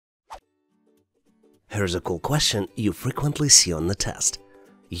Here's a cool question you frequently see on the test.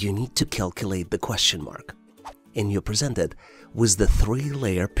 You need to calculate the question mark, and you're presented with the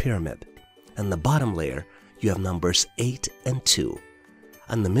 3-layer pyramid. On the bottom layer, you have numbers 8 and 2.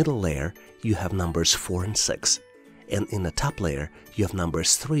 On the middle layer, you have numbers 4 and 6. And in the top layer, you have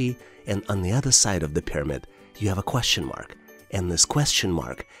numbers 3, and on the other side of the pyramid, you have a question mark. And this question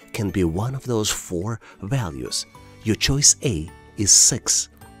mark can be one of those 4 values. Your choice A is 6,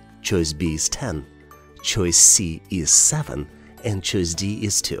 choice B is 10, choice C is 7, and choice D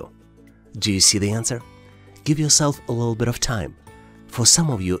is 2. Do you see the answer? Give yourself a little bit of time. For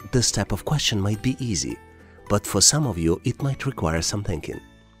some of you, this type of question might be easy, but for some of you, it might require some thinking.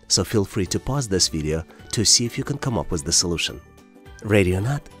 So feel free to pause this video to see if you can come up with the solution. Ready or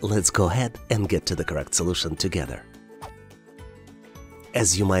not, let's go ahead and get to the correct solution together.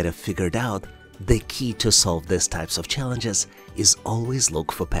 As you might have figured out, the key to solve these types of challenges is always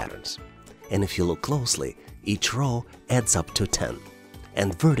look for patterns. And if you look closely, each row adds up to 10.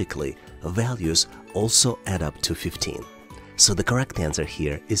 And vertically, values also add up to 15. So the correct answer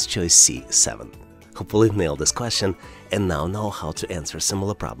here is choice C, 7. Hopefully you've nailed this question and now know how to answer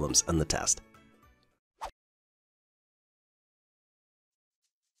similar problems on the test.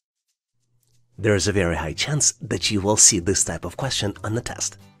 There is a very high chance that you will see this type of question on the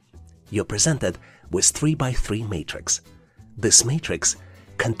test. You're presented with 3x3 matrix. This matrix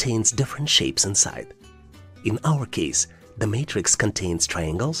contains different shapes inside. In our case, the matrix contains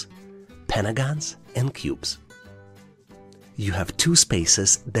triangles, pentagons, and cubes. You have 2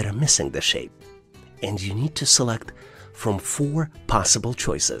 spaces that are missing the shape, and you need to select from 4 possible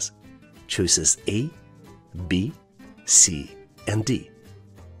choices. Choices A, B, C, and D.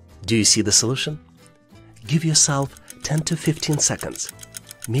 Do you see the solution? Give yourself 10 to 15 seconds.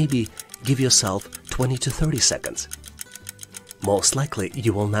 Maybe give yourself 20 to 30 seconds. Most likely,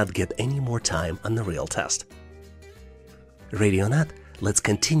 you will not get any more time on the real test. Ready or not, let's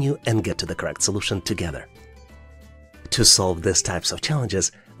continue and get to the correct solution together. To solve these types of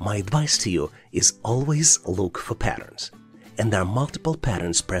challenges, my advice to you is always look for patterns. And there are multiple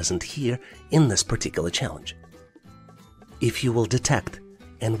patterns present here in this particular challenge. If you will detect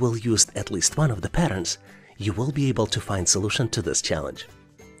and will use at least one of the patterns, you will be able to find solution to this challenge.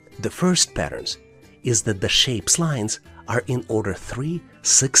 The first pattern is that the shape's lines are in order 3,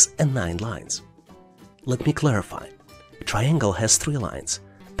 6, and 9 lines. Let me clarify. Triangle has 3 lines,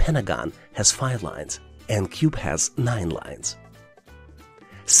 pentagon has 5 lines, and cube has 9 lines.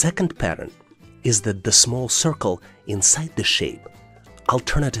 Second pattern is that the small circle inside the shape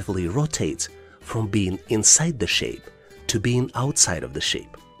alternatively rotates from being inside the shape to being outside of the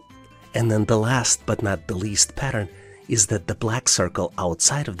shape. And then the last but not the least pattern is that the black circle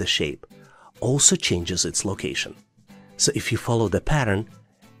outside of the shape also changes its location. So if you follow the pattern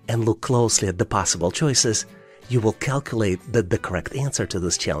and look closely at the possible choices, you will calculate that the correct answer to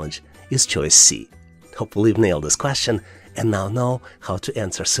this challenge is choice C. Hopefully you've nailed this question and now know how to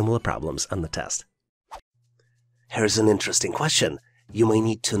answer similar problems on the test. Here's an interesting question you may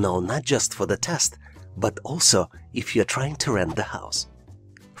need to know not just for the test, but also if you're trying to rent the house.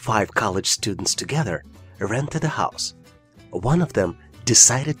 5 college students together rented a house. One of them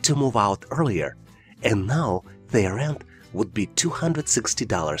decided to move out earlier, and now their rent would be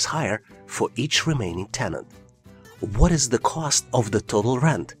 $260 higher for each remaining tenant. What is the cost of the total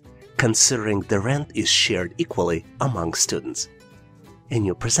rent, considering the rent is shared equally among students? And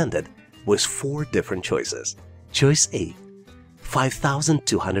you're presented with 4 different choices. Choice A,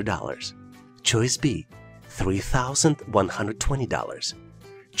 $5,200. Choice B, $3,120.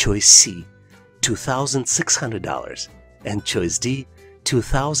 Choice C, $2,600. And choice D,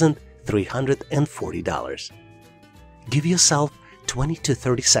 $2,340. Give yourself 20 to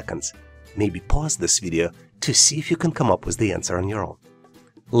 30 seconds. Maybe pause this video to see if you can come up with the answer on your own.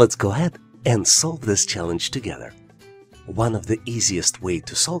 Let's go ahead and solve this challenge together. One of the easiest ways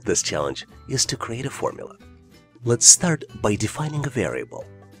to solve this challenge is to create a formula. Let's start by defining a variable,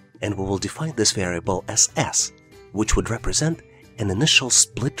 and we will define this variable as S, which would represent an initial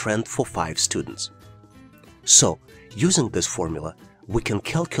split rent for 5 students. So, using this formula, we can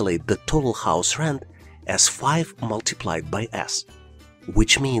calculate the total house rent as 5 multiplied by S,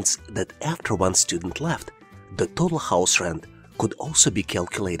 which means that after 1 student left, the total house rent could also be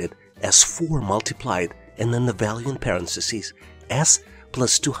calculated as 4 multiplied and then the value in parentheses S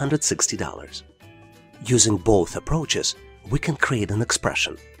plus $260. Using both approaches, we can create an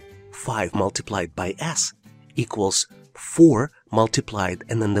expression. 5 multiplied by S equals 4 multiplied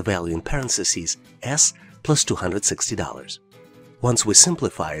and then the value in parentheses S plus $260. Once we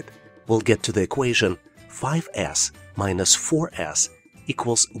simplify it, we'll get to the equation 5S minus 4S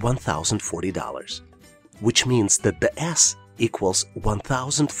equals $1,040. which means that the S equals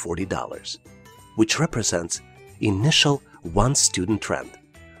 $1,040, which represents initial one-student rent.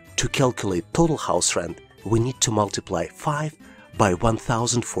 To calculate total house rent, we need to multiply 5 by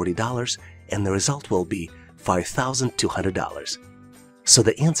 $1,040, and the result will be $5,200. So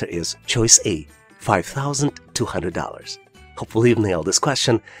the answer is choice A, $5,200. Hopefully you've nailed this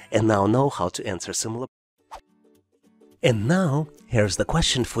question and now know how to answer similar. And now, here's the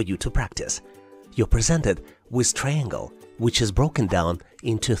question for you to practice. You're presented with triangle, which is broken down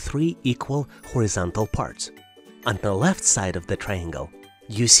into 3 equal horizontal parts. On the left side of the triangle,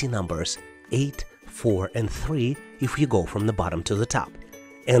 you see numbers 8, 4, and 3 if you go from the bottom to the top.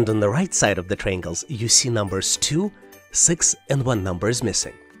 And on the right side of the triangles, you see numbers 2, 6, and 1 number is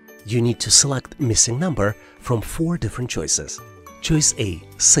missing. You need to select missing number from 4 different choices. Choice A,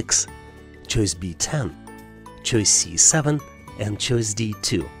 6, choice B, 10, choice C, 7, and choice D,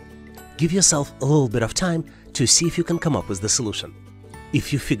 2. Give yourself a little bit of time to see if you can come up with the solution.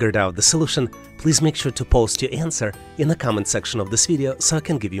 If you figured out the solution, please make sure to post your answer in the comment section of this video so I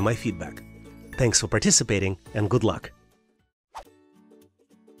can give you my feedback. Thanks for participating and good luck!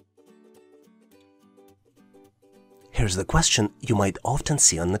 Here's the question you might often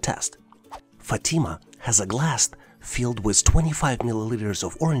see on the test. Fatima has a glass filled with 25 milliliters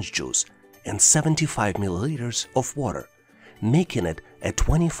of orange juice and 75 milliliters of water, making it a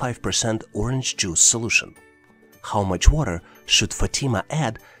 25% orange juice solution. How much water should Fatima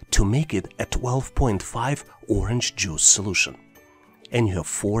add to make it a 12.5 orange juice solution? And you have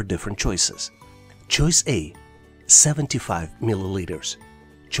 4 different choices. Choice A, 75 milliliters.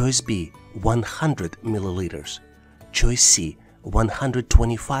 Choice B, 100 milliliters. Choice C,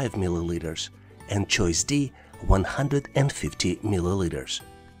 125 milliliters. And choice D, 150 milliliters.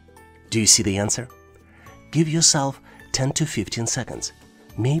 Do you see the answer? Give yourself 10 to 15 seconds,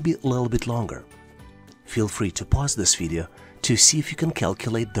 maybe a little bit longer. Feel free to pause this video to see if you can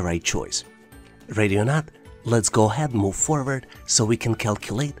calculate the right choice. Ready or not, let's go ahead and move forward so we can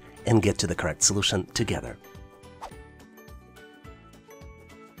calculate and get to the correct solution together.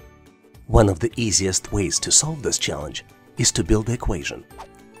 One of the easiest ways to solve this challenge is to build the equation.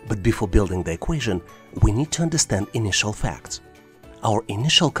 But before building the equation, we need to understand initial facts. Our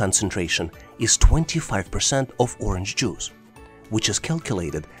initial concentration is 25% of orange juice, which is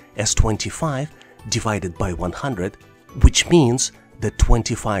calculated as 25 divided by 100, which means that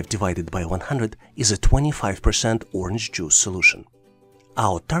 25 divided by 100 is a 25% orange juice solution.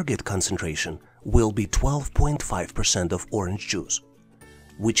 Our target concentration will be 12.5% of orange juice,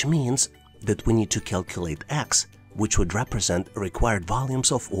 which means that we need to calculate X, which would represent required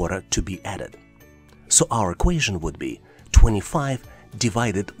volumes of water to be added. So our equation would be 25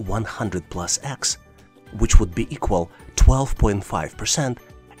 divided 100 plus X, which would be equal 12.5%,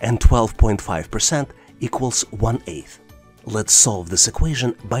 and 12.5% equals 1/8. Let's solve this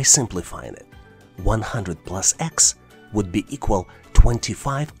equation by simplifying it. 100 plus X would be equal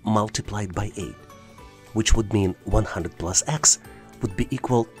 25 multiplied by 8, which would mean 100 plus X would be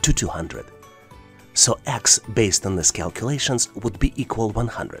equal to 200. So X based on these calculations would be equal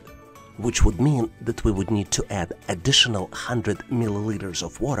 100, which would mean that we would need to add additional 100 milliliters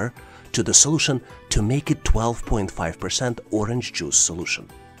of water to the solution to make it 12.5% orange juice solution.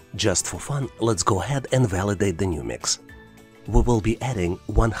 Just for fun, let's go ahead and validate the new mix. We will be adding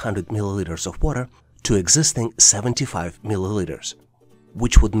 100 milliliters of water to existing 75 milliliters,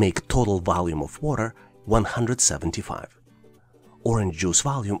 which would make total volume of water 175. Orange juice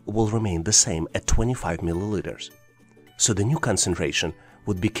volume will remain the same at 25 milliliters. So the new concentration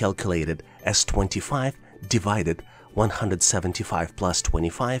would be calculated as 25 divided 175 plus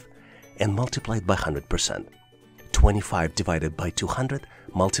 25 and multiplied by 100%. 25 divided by 200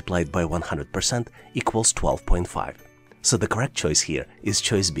 multiplied by 100% equals 12.5. So the correct choice here is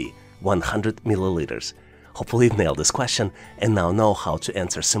choice B, 100 milliliters. Hopefully you've nailed this question and now know how to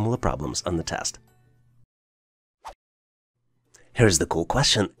answer similar problems on the test. Here's the cool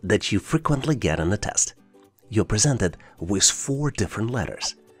question that you frequently get on the test. You're presented with 4 different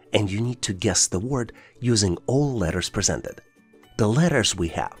letters, and you need to guess the word using all letters presented. The letters we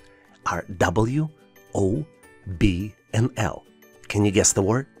have are W, O, B, and L. Can you guess the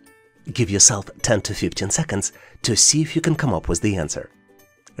word? Give yourself 10 to 15 seconds to see if you can come up with the answer.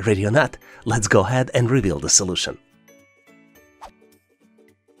 Ready or not, let's go ahead and reveal the solution.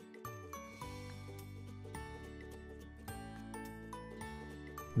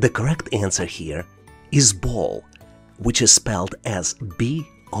 The correct answer here is ball, which is spelled as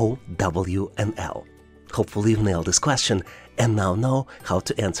B-O-W-N-L. Hopefully you've nailed this question and now know how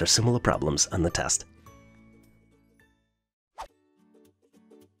to answer similar problems on the test.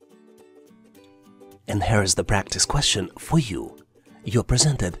 And here is the practice question for you. You're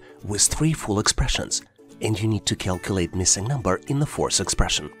presented with 3 full expressions, and you need to calculate missing number in the 4th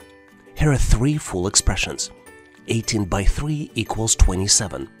expression. Here are 3 full expressions. 18 by 3 equals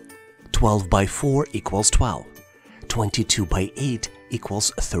 27. 12 by 4 equals 12. 22 by 8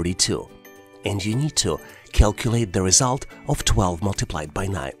 equals 32. And you need to calculate the result of 12 multiplied by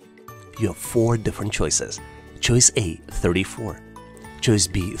 9. You have 4 different choices. Choice A, 34. Choice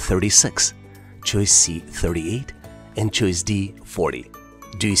B, 36. Choice C, 38. And choice D, 40.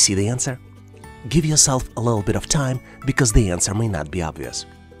 Do you see the answer? Give yourself a little bit of time because the answer may not be obvious.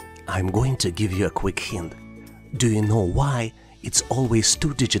 I'm going to give you a quick hint. Do you know why it's always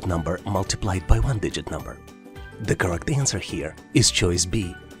 2-digit number multiplied by 1-digit number? The correct answer here is choice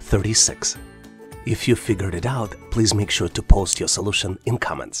B, 36. If you figured it out, please make sure to post your solution in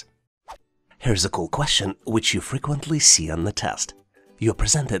comments. Here's a cool question which you frequently see on the test. You're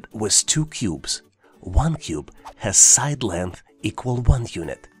presented with 2 cubes. One cube has side length equal 1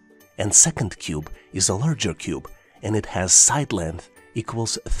 unit, and second cube is a larger cube and it has side length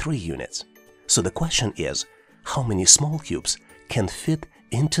equals 3 units. So the question is, how many small cubes can fit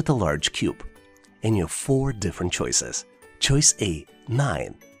into the large cube? And you have 4 different choices. Choice A,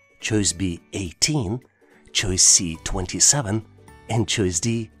 9. Choice B, 18. Choice C, 27. And choice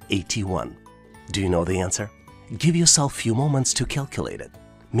D, 81. Do you know the answer? Give yourself a few moments to calculate it.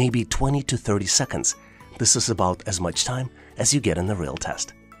 Maybe 20 to 30 seconds. This is about as much time as you get in the real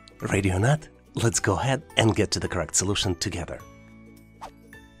test. Ready or not? Let's go ahead and get to the correct solution together.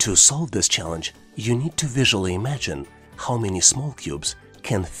 To solve this challenge, you need to visually imagine how many small cubes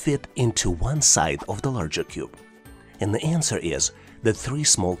can fit into one side of the larger cube. And the answer is that 3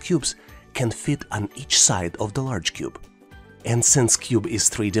 small cubes can fit on each side of the large cube. And since cube is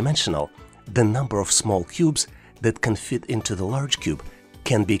 3-dimensional, the number of small cubes that can fit into the large cube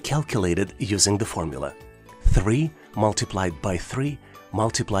can be calculated using the formula 3 multiplied by 3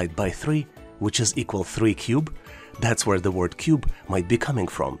 multiplied by 3, which is equal 3 cube. That's where the word cube might be coming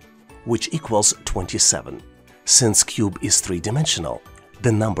from, which equals 27. Since cube is 3-dimensional,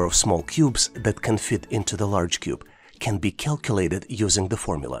 the number of small cubes that can fit into the large cube can be calculated using the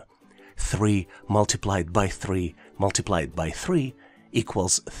formula 3 multiplied by 3 multiplied by 3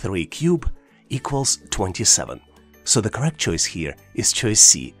 equals 3 cube equals 27. So the correct choice here is choice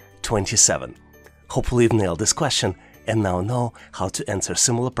C, 27. Hopefully you've nailed this question and now know how to answer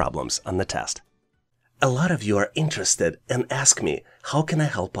similar problems on the test. A lot of you are interested and ask me, how can I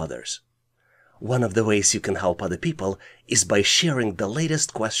help others? One of the ways you can help other people is by sharing the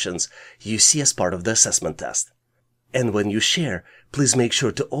latest questions you see as part of the assessment test. And when you share, please make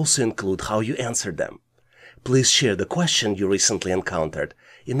sure to also include how you answered them. Please share the question you recently encountered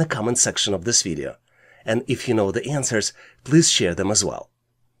in the comment section of this video. And if you know the answers, please share them as well.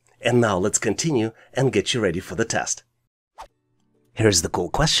 And now let's continue and get you ready for the test. Here's the cool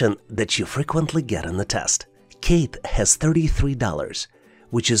question that you frequently get in the test. Kate has $33,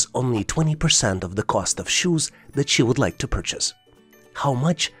 which is only 20% of the cost of shoes that she would like to purchase. How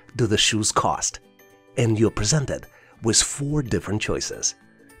much do the shoes cost? And you're presented with 4 different choices.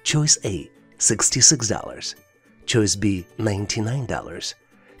 Choice A, $66. Choice B, $99.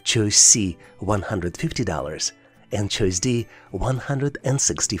 Choice C, $150. And choice D,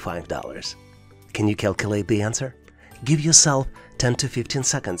 $165. Can you calculate the answer? Give yourself 10 to 15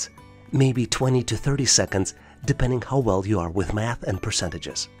 seconds, maybe 20 to 30 seconds, depending how well you are with math and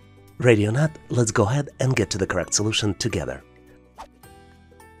percentages. Ready or not, let's go ahead and get to the correct solution together.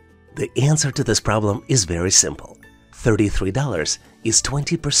 The answer to this problem is very simple. $33 is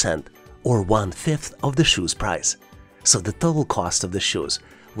 20% or 1/5 of the shoe's price. So the total cost of the shoes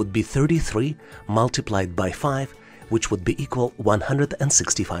would be 33 multiplied by 5, which would be equal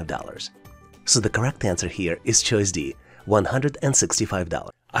 $165. So the correct answer here is choice D, $165.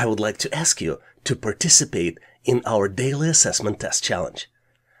 I would like to ask you to participate in our daily assessment test challenge.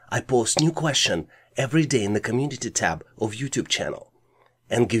 I post new question every day in the community tab of YouTube channel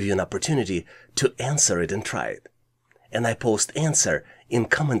and give you an opportunity to answer it and try it. And I post answer in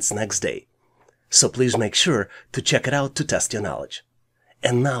comments next day. So please make sure to check it out to test your knowledge.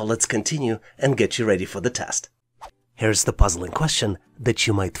 And now let's continue and get you ready for the test. Here's the puzzling question that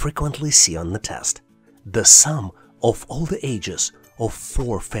you might frequently see on the test. The sum of all the ages of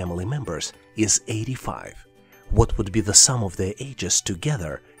 4 family members is 85. What would be the sum of their ages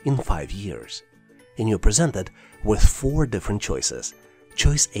together in 5 years? And you're presented with 4 different choices.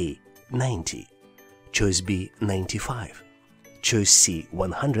 Choice A, 90. Choice B, 95. Choice C,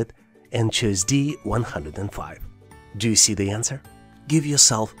 100. And choice D, 105. Do you see the answer? Give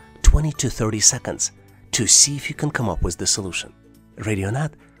yourself 20 to 30 seconds to see if you can come up with the solution. Ready or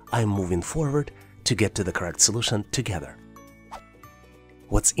not, I'm moving forward to get to the correct solution together.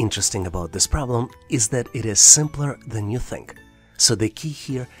 What's interesting about this problem is that it is simpler than you think. So the key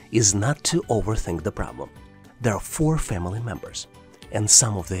here is not to overthink the problem. There are 4 family members, and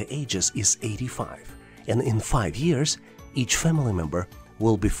sum of their ages is 85. And in 5 years, each family member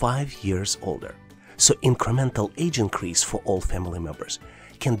will be 5 years older. So incremental age increase for all family members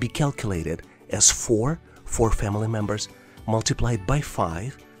can be calculated as 4 family members multiplied by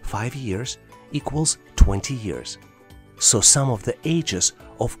 5 years equals 20 years. So sum of the ages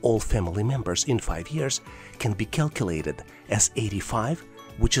of all family members in 5 years can be calculated as 85,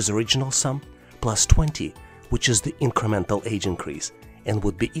 which is original sum, plus 20, which is the incremental age increase, and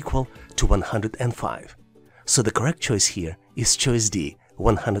would be equal to 105. So the correct choice here is choice D,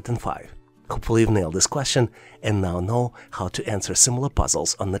 105. Hopefully you've nailed this question and now know how to answer similar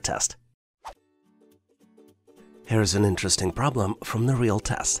puzzles on the test. Here's an interesting problem from the real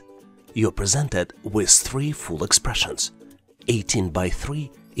test. You're presented with 3 full expressions. 18 by 3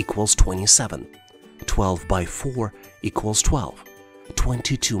 equals 27, 12 by 4 equals 12,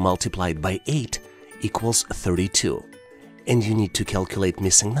 22 multiplied by 8 equals 32, and you need to calculate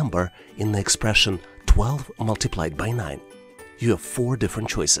missing number in the expression 12 multiplied by 9. You have 4 different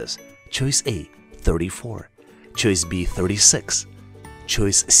choices. Choice A, 34, choice B, 36,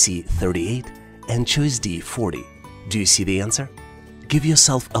 choice C, 38, and choice D, 40. Do you see the answer? Give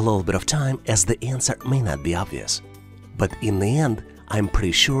yourself a little bit of time, as the answer may not be obvious. But in the end, I'm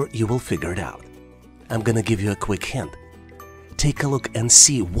pretty sure you will figure it out. I'm gonna give you a quick hint. Take a look and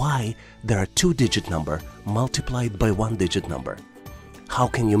see why there are 2-digit number multiplied by 1-digit number. How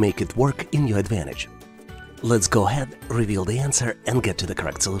can you make it work in your advantage? Let's go ahead, reveal the answer, and get to the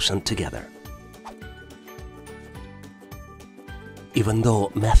correct solution together. Even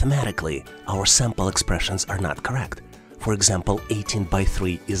though mathematically our sample expressions are not correct, for example, 18 by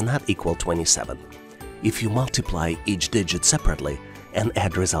 3 is not equal 27. If you multiply each digit separately and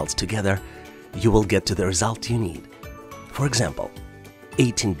add results together, you will get to the result you need. For example,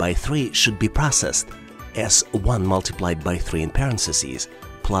 18 by 3 should be processed as 1 multiplied by 3 in parentheses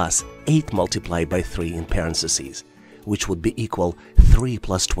plus 8 multiplied by 3 in parentheses, which would be equal 3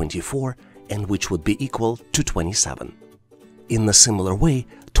 plus 24, and which would be equal to 27. In a similar way,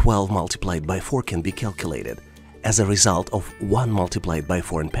 12 multiplied by 4 can be calculated as a result of 1 multiplied by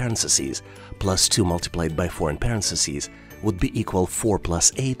 4 in parentheses plus 2 multiplied by 4 in parentheses would be equal 4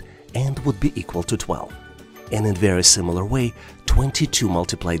 plus 8 and would be equal to 12. And in very similar way, 22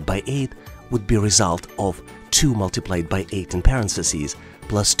 multiplied by 8 would be a result of 2 multiplied by 8 in parentheses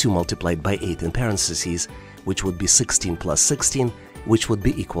plus 2 multiplied by 8 in parentheses, which would be 16 plus 16, which would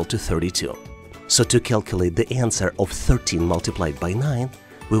be equal to 32. So to calculate the answer of 13 multiplied by 9,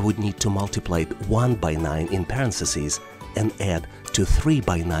 we would need to multiply 1 by 9 in parentheses and add to 3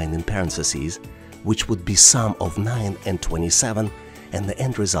 by 9 in parentheses, which would be sum of 9 and 27, and the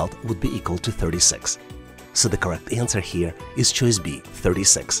end result would be equal to 36. So the correct answer here is choice B,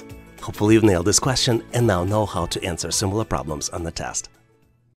 36. Hopefully you've nailed this question and now know how to answer similar problems on the test.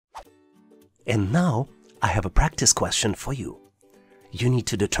 And now I have a practice question for you. You need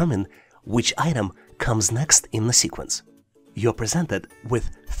to determine which item comes next in the sequence. You're presented with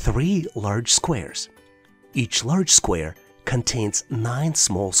 3 large squares. Each large square contains 9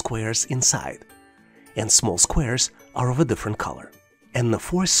 small squares inside, and small squares are of a different color. And the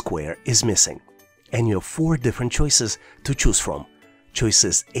 4th square is missing, and you have 4 different choices to choose from.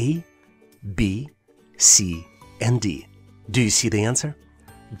 Choices A, B, C, and D. Do you see the answer?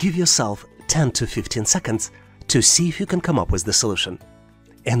 Give yourself 10 to 15 seconds to see if you can come up with the solution.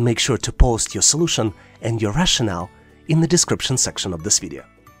 And make sure to post your solution and your rationale in the description section of this video.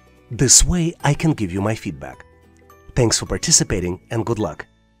 This way I can give you my feedback. Thanks for participating and good luck.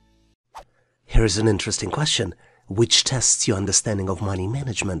 Here's an interesting question which tests your understanding of money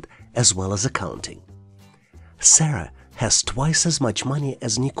management as well as accounting. Sarah has twice as much money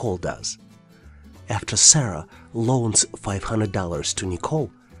as Nicole does. After Sarah loans $500 to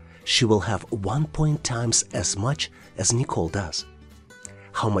Nicole, she will have 1 times as much as Nicole does.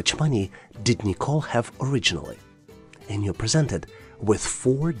 How much money did Nicole have originally? And you're presented with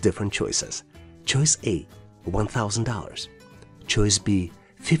 4 different choices. Choice A, $1,000. Choice B,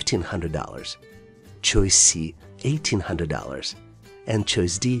 $1,500. Choice C, $1,800. And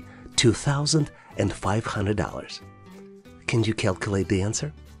choice D, $2,500. Can you calculate the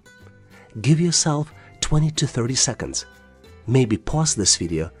answer? Give yourself 20 to 30 seconds. Maybe pause this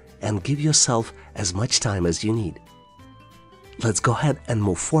video and give yourself as much time as you need. Let's go ahead and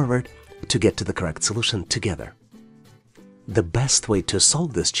move forward to get to the correct solution together. The best way to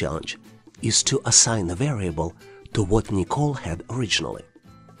solve this challenge is to assign a variable to what Nicole had originally.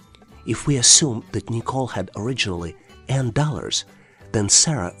 If we assume that Nicole had originally N dollars, then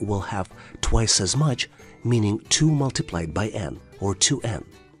Sarah will have twice as much, meaning 2 multiplied by N, or 2N.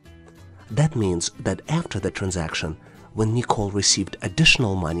 That means that after the transaction, when Nicole received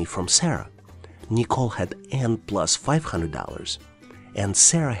additional money from Sarah, Nicole had N plus $500, and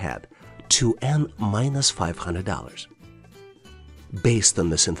Sarah had 2N minus $500. Based on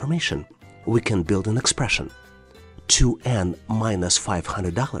this information, we can build an expression. 2N minus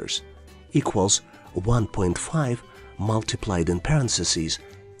 $500 equals 1.5 multiplied in parentheses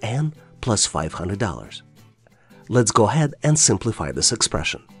N plus $500. Let's go ahead and simplify this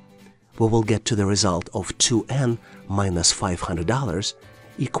expression. We will get to the result of 2N minus $500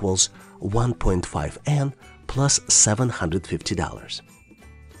 equals 1.5N plus $750,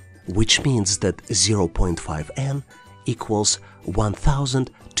 which means that 0.5N equals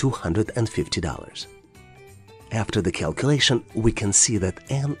 $1,250. After the calculation, we can see that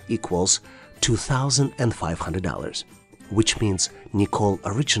N equals $2,500, which means Nicole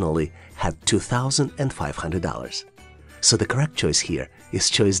originally had $2,500. So the correct choice here is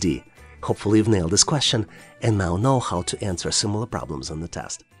choice D. Hopefully you've nailed this question and now know how to answer similar problems on the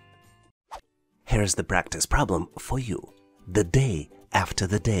test. Here's the practice problem for you. The day after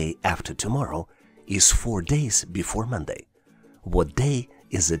tomorrow is 4 days before Monday. What day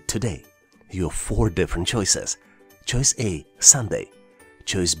is it today? You have 4 different choices. Choice A, Sunday.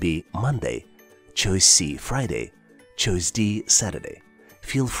 Choice B, Monday. Choice C, Friday. Choice D, Saturday.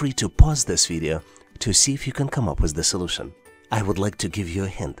 Feel free to pause this video to see if you can come up with the solution. I would like to give you a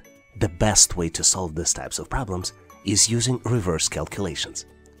hint. The best way to solve these types of problems is using reverse calculations.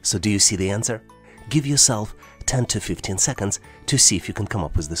 So do you see the answer? Give yourself 10 to 15 seconds to see if you can come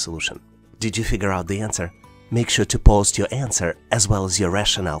up with the solution. Did you figure out the answer? Make sure to post your answer as well as your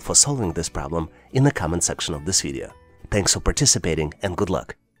rationale for solving this problem in the comment section of this video. Thanks for participating and good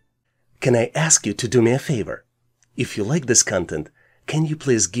luck. Can I ask you to do me a favor? If you like this content, can you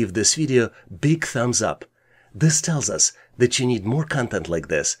please give this video big thumbs up? This tells us that you need more content like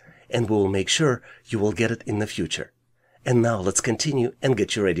this, and we will make sure you will get it in the future. And now let's continue and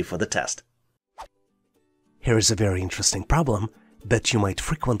get you ready for the test. Here is a very interesting problem that you might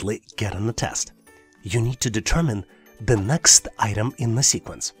frequently get on the test. You need to determine the next item in the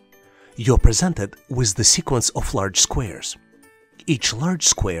sequence. You're presented with the sequence of large squares. Each large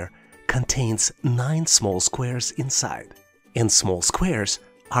square contains 9 small squares inside, and small squares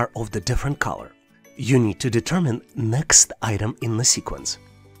are of the different color. You need to determine next item in the sequence,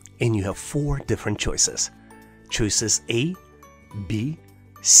 and you have 4 different choices. Choices A, B,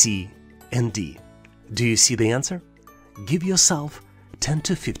 C, and D. Do you see the answer? Give yourself 10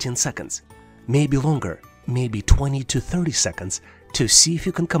 to 15 seconds, maybe longer, maybe 20 to 30 seconds to see if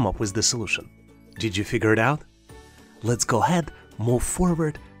you can come up with the solution. Did you figure it out? Let's go ahead, move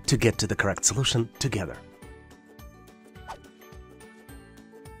forward to get to the correct solution together.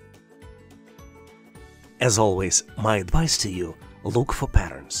 As always, my advice to you, look for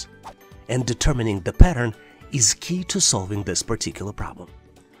patterns. And determining the pattern is key to solving this particular problem.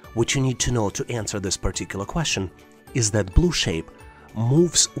 What you need to know to answer this particular question is that blue shape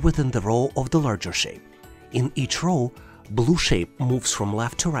moves within the row of the larger shape. In each row, blue shape moves from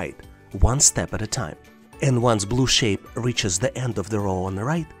left to right, 1 step at a time. And once blue shape reaches the end of the row on the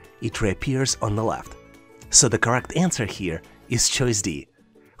right, it reappears on the left. So the correct answer here is choice D.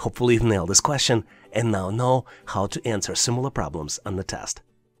 Hopefully you've nailed this question and now know how to answer similar problems on the test.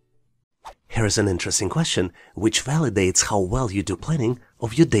 Here's an interesting question which validates how well you do planning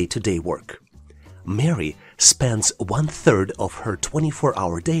of your day-to-day work. Mary spends 1/3 of her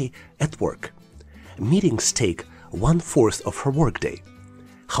 24-hour day at work. Meetings take 1/4 of her workday.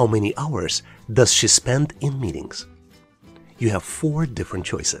 How many hours does she spend in meetings? You have 4 different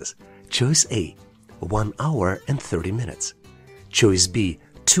choices. Choice A, 1 hour and 30 minutes. Choice B,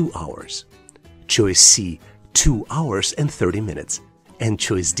 2 hours. Choice C, 2 hours and 30 minutes. And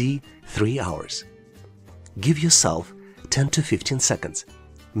choice D, 3 hours. Give yourself 10 to 15 seconds,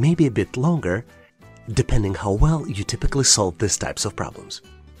 maybe a bit longer, depending how well you typically solve these types of problems.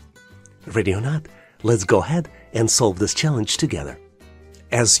 Ready or not, let's go ahead and solve this challenge together.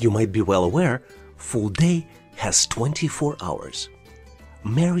 As you might be well aware, full day has 24 hours.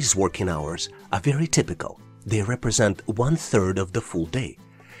 Mary's working hours are very typical. They represent 1/3 of the full day,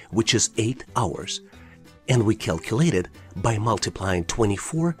 which is 8 hours. And we calculate it by multiplying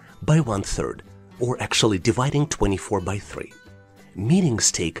 24 by 1/3, or actually dividing 24 by 3.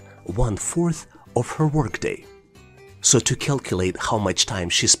 Meetings take 1/4 of her workday. So to calculate how much time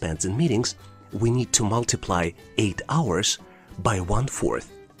she spends in meetings, we need to multiply 8 hours by 1/4,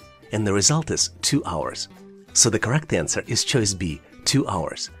 and the result is 2 hours. So the correct answer is choice B, 2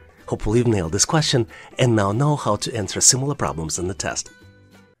 hours. Hopefully you've nailed this question and now know how to answer similar problems in the test.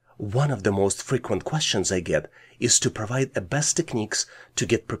 One of the most frequent questions I get is to provide the best techniques to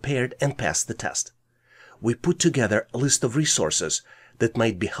get prepared and pass the test. We put together a list of resources that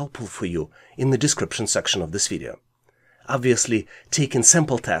might be helpful for you in the description section of this video. Obviously, taking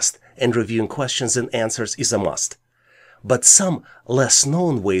sample tests and reviewing questions and answers is a must. But some less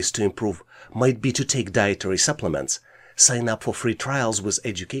known ways to improve might be to take dietary supplements, sign up for free trials with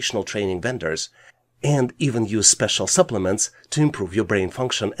educational training vendors, and even use special supplements to improve your brain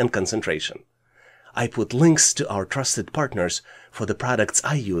function and concentration. I put links to our trusted partners for the products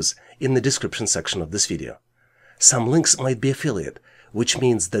I use in the description section of this video. Some links might be affiliate, which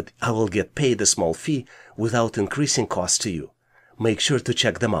means that I will get paid a small fee without increasing costs to you. Make sure to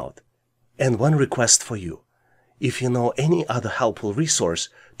check them out. And one request for you. If you know any other helpful resource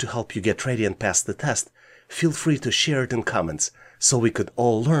to help you get ready and pass the test, feel free to share it in comments so we could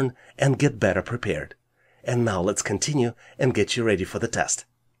all learn and get better prepared. And now let's continue and get you ready for the test.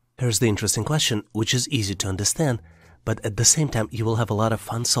 Here's the interesting question, which is easy to understand, but at the same time you will have a lot of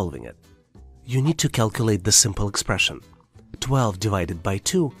fun solving it. You need to calculate the simple expression 12 divided by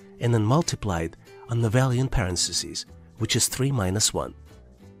 2 and then multiplied on the value in parentheses, which is 3 minus 1.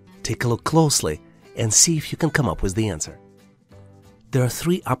 Take a look closely and see if you can come up with the answer. There are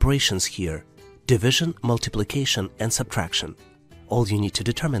three operations here: division, multiplication, and subtraction. All you need to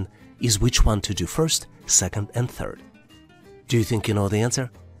determine is which one to do first, second, and third. Do you think you know the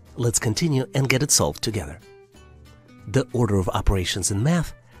answer? Let's continue and get it solved together. The order of operations in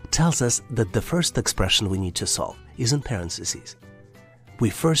math tells us that the first expression we need to solve is in parentheses. We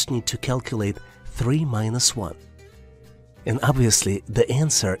first need to calculate 3 minus 1. And obviously the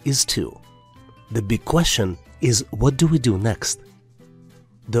answer is 2. The big question is, what do we do next?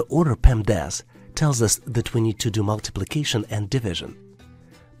 The order PEMDAS tells us that we need to do multiplication and division.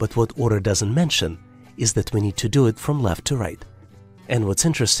 But what order doesn't mention is that we need to do it from left to right. And what's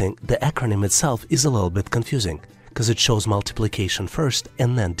interesting, the acronym itself is a little bit confusing because it shows multiplication first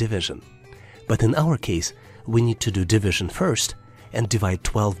and then division. But in our case, we need to do division first and divide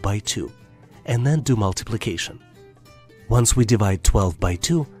 12 by 2, and then do multiplication. Once we divide 12 by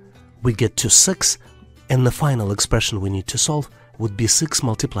 2, we get to 6, and the final expression we need to solve would be 6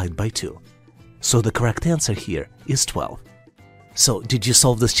 multiplied by 2. So the correct answer here is 12. So did you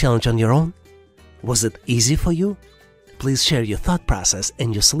solve this challenge on your own? Was it easy for you? Please share your thought process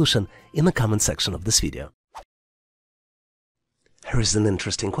and your solution in the comment section of this video. Here is an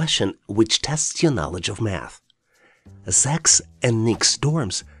interesting question which tests your knowledge of math. Zach's and Nick's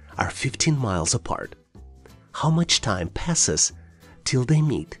dorms are 15 miles apart. How much time passes till they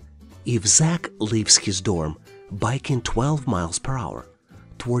meet if Zach leaves his dorm biking 12 miles per hour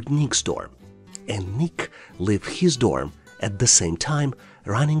toward Nick's dorm, and Nick leaves his dorm at the same time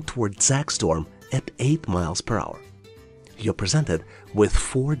running toward Zach's dorm at 8 miles per hour? You're presented with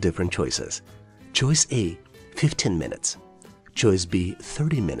 4 different choices. Choice A, 15 minutes. Choice B,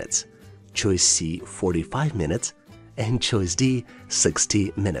 30 minutes. Choice C, 45 minutes. And choice D,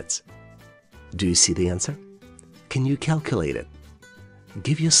 60 minutes. Do you see the answer? Can you calculate it?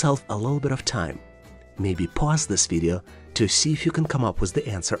 Give yourself a little bit of time. Maybe pause this video to see if you can come up with the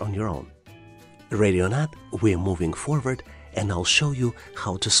answer on your own. Ready or not, we're moving forward and I'll show you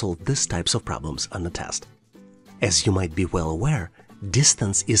how to solve these types of problems on the test. As you might be well aware,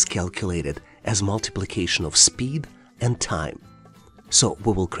 distance is calculated as multiplication of speed and time. So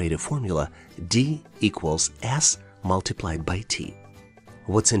we will create a formula d equals s multiplied by t.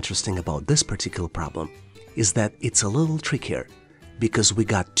 What's interesting about this particular problem is that it's a little trickier because we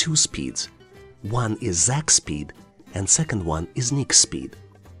got 2 speeds. One is Zach's speed and second one is Nick's speed.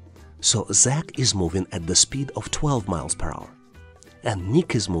 So Zach is moving at the speed of 12 miles per hour and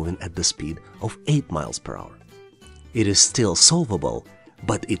Nick is moving at the speed of 8 miles per hour. It is still solvable,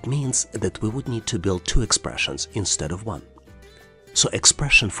 but it means that we would need to build 2 expressions instead of 1. So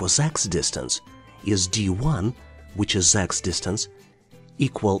expression for Zach's distance is d1, which is Zach's distance,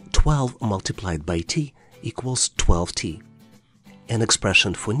 equal 12 multiplied by t equals 12t. An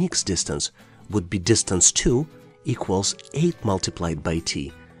expression for Nick's distance would be distance 2 equals 8 multiplied by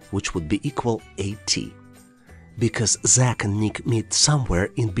t, which would be equal 8t. Because Zach and Nick meet somewhere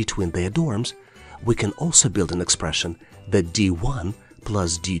in between their dorms, we can also build an expression that d1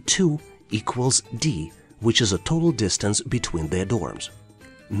 plus d2 equals d, which is a total distance between their dorms.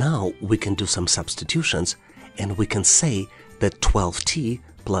 Now we can do some substitutions and we can say that 12t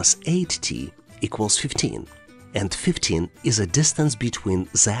plus 8t equals 15. And 15 is a distance between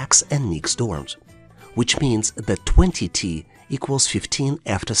Zach's and Nick's dorms, which means that 20t equals 15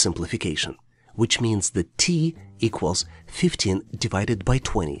 after simplification, which means that t equals 15 divided by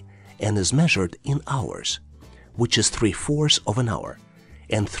 20, and is measured in hours, which is 3/4 of an hour,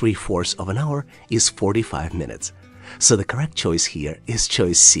 and 3/4 of an hour is 45 minutes. So the correct choice here is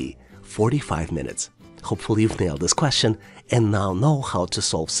choice C, 45 minutes. Hopefully you've nailed this question and now know how to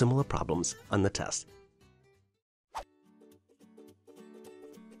solve similar problems on the test.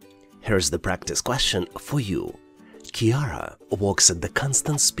 Here's the practice question for you. Kiara walks at the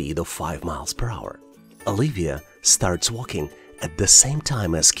constant speed of 5 miles per hour. Olivia starts walking at the same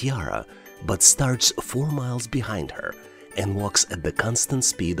time as Kiara, but starts 4 miles behind her and walks at the constant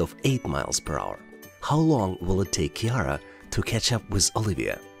speed of 8 miles per hour. How long will it take Kiara to catch up with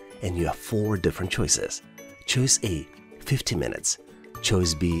Olivia? And you have 4 different choices. Choice A, 50 minutes.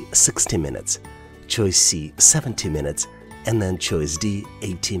 Choice B, 60 minutes. Choice C, 70 minutes. And then choice D,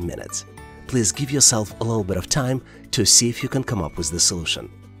 18 minutes. Please give yourself a little bit of time to see if you can come up with the solution.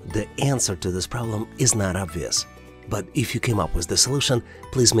 The answer to this problem is not obvious, but if you came up with the solution,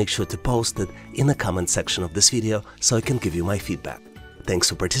 please make sure to post it in the comment section of this video so I can give you my feedback. Thanks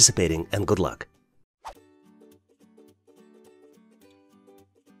for participating and good luck.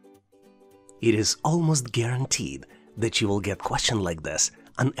 It is almost guaranteed that you will get a question like this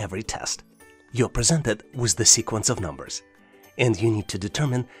on every test. You're presented with the sequence of numbers, and you need to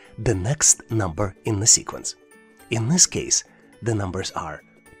determine the next number in the sequence. In this case, the numbers are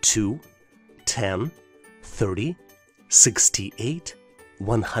 2, 10, 30, 68,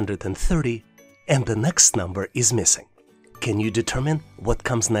 130, and the next number is missing. Can you determine what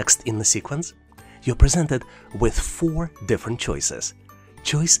comes next in the sequence? You're presented with 4 different choices.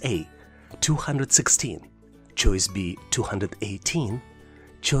 Choice A, 216, choice B, 218,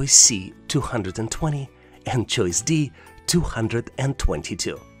 choice C, 220, and choice D,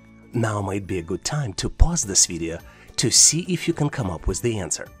 222. Now might be a good time to pause this video to see if you can come up with the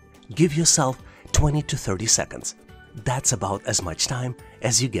answer. Give yourself 20 to 30 seconds. That's about as much time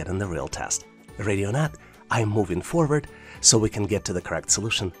as you get in the real test. Ready or not, I'm moving forward so we can get to the correct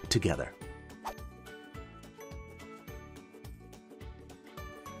solution together.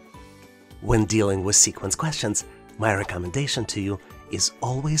 When dealing with sequence questions, my recommendation to you is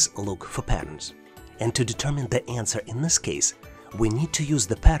always look for patterns. And to determine the answer in this case, we need to use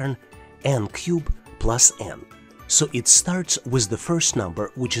the pattern n cube plus n. So it starts with the first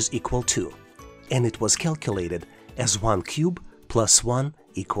number, which is equal to, and it was calculated as 1 cube plus 1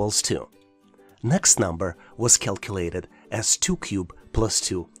 equals 2. Next number was calculated as 2 cube plus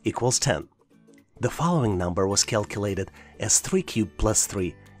 2 equals 10. The following number was calculated as 3 cube plus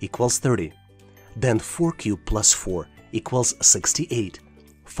 3 equals 30. Then 4 cube plus 4 equals 68.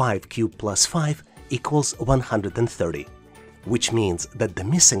 5 cube plus 5 equals 130, which means that the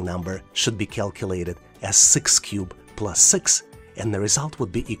missing number should be calculated as 6 cube plus 6, and the result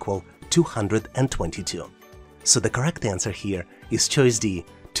would be equal 222. So the correct answer here is choice D,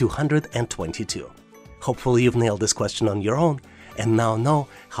 222. Hopefully you've nailed this question on your own and now know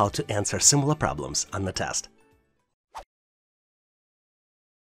how to answer similar problems on the test.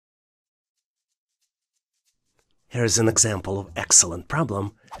 Here's an example of excellent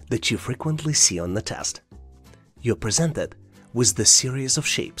problem that you frequently see on the test. You're presented with the series of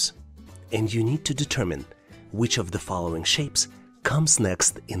shapes, and you need to determine which of the following shapes comes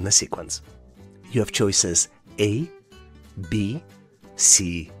next in the sequence. You have choices A, B,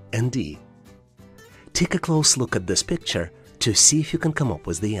 C, and D. Take a close look at this picture to see if you can come up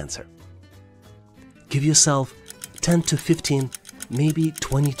with the answer. Give yourself 10 to 15, maybe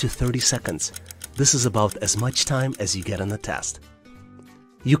 20 to 30 seconds. This is about as much time as you get on the test.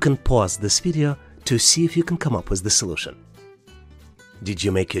 You can pause this video to see if you can come up with the solution. Did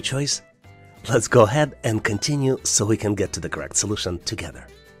you make your choice? Let's go ahead and continue so we can get to the correct solution together.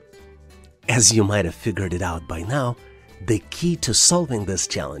 As you might have figured it out by now, the key to solving this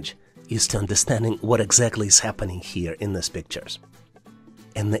challenge is to understanding what exactly is happening here in these pictures.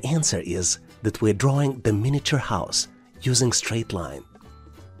 And the answer is that we're drawing the miniature house using straight line.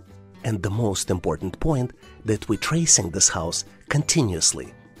 And the most important point, that we're tracing this house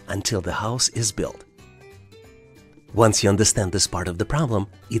continuously until the house is built. Once you understand this part of the problem,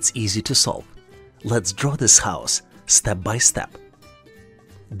 it's easy to solve. Let's draw this house step by step.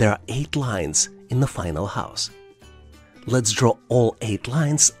 There are 8 lines in the final house. Let's draw all 8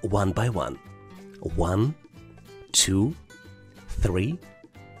 lines one by one. 1, 2, 3,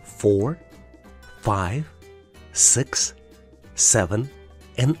 4, 5, 6, 7,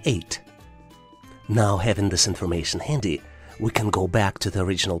 and 8. Now, having this information handy, we can go back to the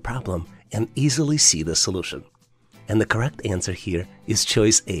original problem and easily see the solution. And the correct answer here is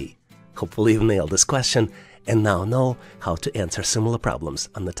choice A. Hopefully you've nailed this question and now know how to answer similar problems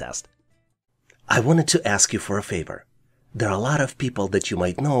on the test. I wanted to ask you for a favor. There are a lot of people that you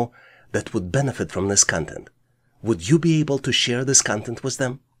might know that would benefit from this content, would you be able to share this content with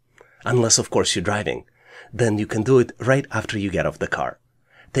them? Unless, of course, you're driving. Then you can do it right after you get off the car.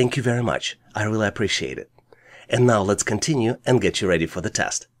 Thank you very much. I really appreciate it. And now let's continue and get you ready for the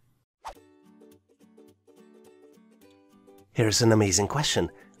test. Here's an amazing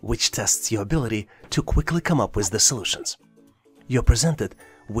question which tests your ability to quickly come up with the solutions. You're presented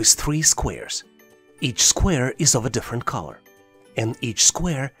with 3 squares. Each square is of a different color, and each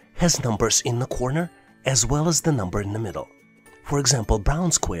square has numbers in the corner as well as the number in the middle. For example,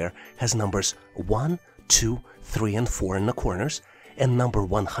 brown square has numbers 1, 2, 3, and 4 in the corners, and number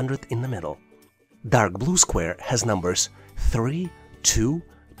 100 in the middle. Dark blue square has numbers 3, 2,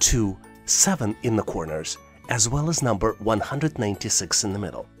 2, 7 in the corners, as well as number 196 in the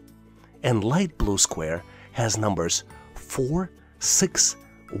middle. And light blue square has numbers 4, 6,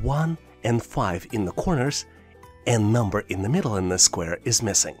 1, and 5 in the corners, and number in the middle in this square is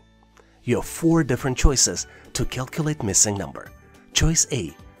missing. You have 4 different choices to calculate missing number. Choice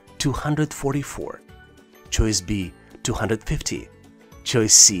A, 244. Choice B, 250.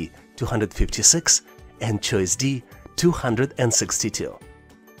 Choice C, 256. And choice D, 262.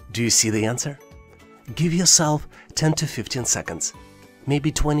 Do you see the answer? Give yourself 10 to 15 seconds,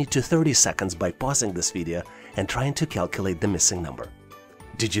 maybe 20 to 30 seconds by pausing this video and trying to calculate the missing number.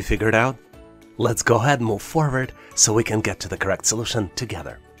 Did you figure it out? Let's go ahead and move forward so we can get to the correct solution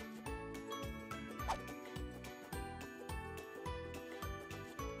together.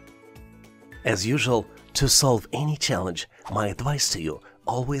 As usual, to solve any challenge, my advice to you,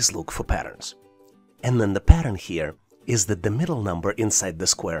 always look for patterns. And then the pattern here is that the middle number inside the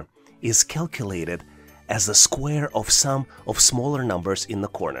square is calculated as the square of sum of smaller numbers in the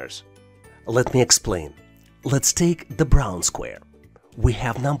corners. Let me explain. Let's take the brown square. We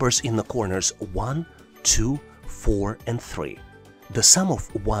have numbers in the corners 1, 2, 4, and 3. The sum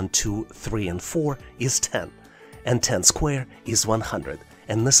of 1, 2, 3, and 4 is 10, and 10 square is 100,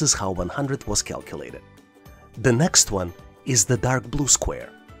 and this is how 100 was calculated. The next one is the dark blue square.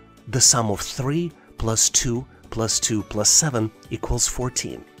 The sum of 3 plus 2 plus 2 plus 7 equals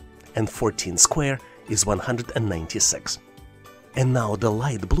 14, and 14 square is 196. And now the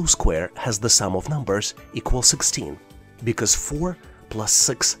light blue square has the sum of numbers equals 16, because 4 plus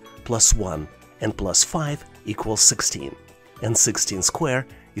 6 plus 1 and plus 5 equals 16, and 16 square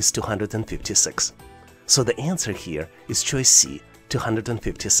is 256. So the answer here is choice C,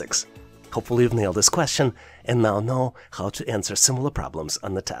 256. Hopefully you've nailed this question and now know how to answer similar problems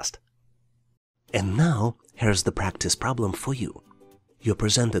on the test. And now here's the practice problem for you. You're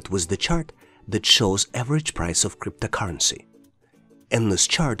presented with the chart that shows average price of cryptocurrency. And this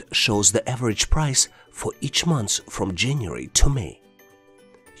chart shows the average price for each month from January to May.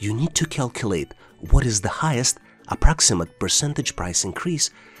 You need to calculate what is the highest approximate percentage price increase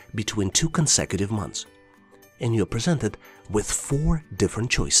between 2 consecutive months. And you're presented with 4 different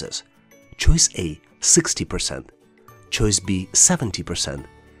choices. Choice A, 60%, choice B, 70%,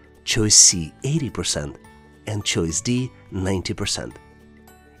 choice C, 80%, and choice D, 90%.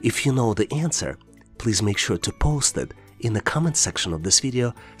 If you know the answer, please make sure to post it in the comment section of this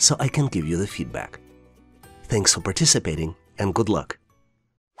video so I can give you the feedback. Thanks for participating and good luck!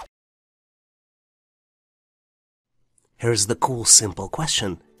 Here's the cool simple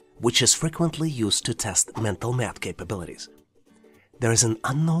question, which is frequently used to test mental math capabilities. There is an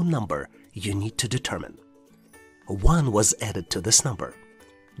unknown number you need to determine. 1 was added to this number,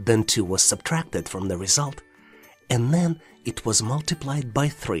 then 2 was subtracted from the result, and then it was multiplied by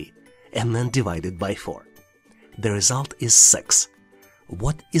 3 and then divided by 4. The result is 6.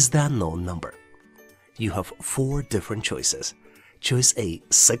 What is the unknown number? You have 4 different choices. Choice A,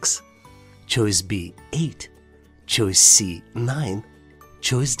 6, choice B, 8, choice C, 9,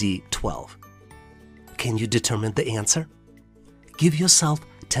 choice D, 12. Can you determine the answer? Give yourself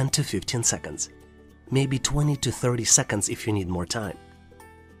 10 to 15 seconds, maybe 20 to 30 seconds if you need more time.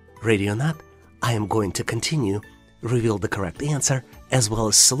 Ready or not, I am going to continue, reveal the correct answer as well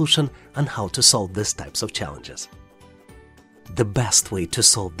as solution on how to solve these types of challenges. The best way to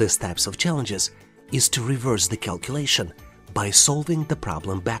solve these types of challenges is to reverse the calculation by solving the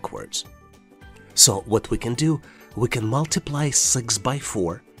problem backwards. So what we can do, we can multiply 6 by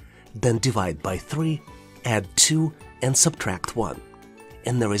 4, then divide by 3, add 2 and subtract 1.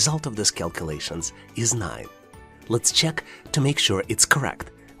 And the result of these calculations is 9. Let's check to make sure it's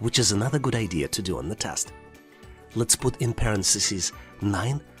correct, which is another good idea to do on the test. Let's put in parentheses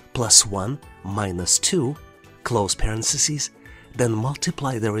 9 plus 1 minus 2, close parentheses, then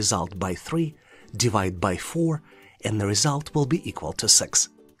multiply the result by 3, divide by 4, and the result will be equal to 6.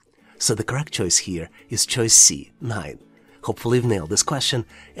 So the correct choice here is choice C, 9. Hopefully you've nailed this question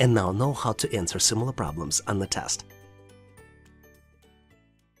and now know how to answer similar problems on the test.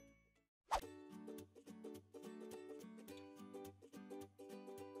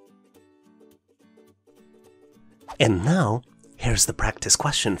 And now, here's the practice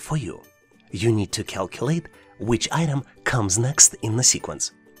question for you. You need to calculate which item comes next in the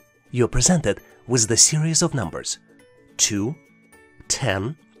sequence. You're presented with the series of numbers 2,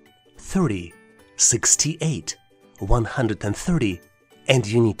 10, 30, 68, 130, and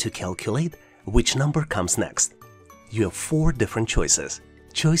you need to calculate which number comes next. You have 4 different choices.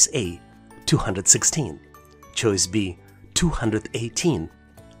 Choice A, 216. Choice B, 218.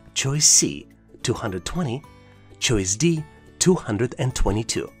 Choice C, 220. Choice D,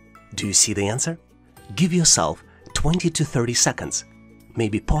 222. Do you see the answer? Give yourself 20 to 30 seconds.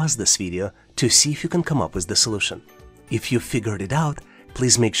 Maybe pause this video to see if you can come up with the solution. If you figured it out,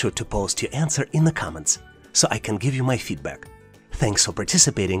 please make sure to post your answer in the comments so I can give you my feedback. Thanks for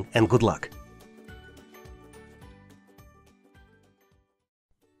participating and good luck!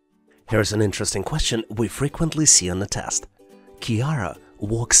 Here's an interesting question we frequently see on the test. Kiara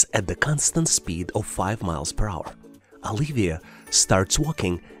walks at the constant speed of 5 miles per hour. Olivia starts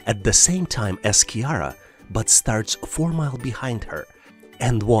walking at the same time as Kiara, but starts 4 miles behind her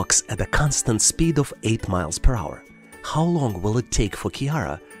and walks at a constant speed of 8 miles per hour. How long will it take for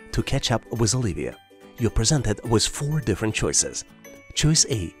Kiara to catch up with Olivia? You're presented with 4 different choices. Choice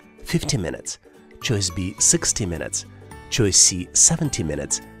A, 50 minutes. Choice B, 60 minutes. Choice C, 70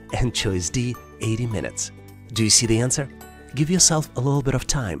 minutes. And choice D, 80 minutes. Do you see the answer? Give yourself a little bit of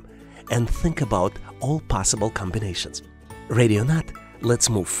time and think about all possible combinations. Ready or not, let's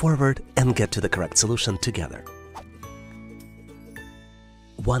move forward and get to the correct solution together.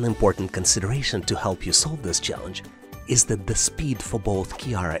 One important consideration to help you solve this challenge is that the speed for both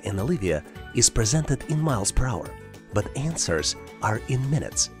Kiara and Olivia is presented in miles per hour, but answers are in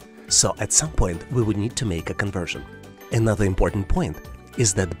minutes. So at some point we would need to make a conversion. Another important point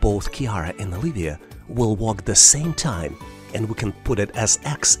is that both Kiara and Olivia will walk the same time, and we can put it as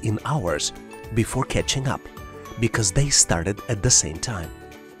X in hours before catching up, because they started at the same time.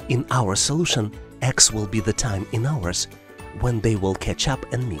 In our solution, X will be the time in hours when they will catch up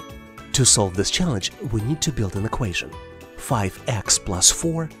and meet. To solve this challenge, we need to build an equation. 5x plus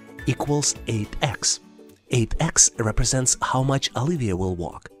 4 equals 8x. 8x represents how much Olivia will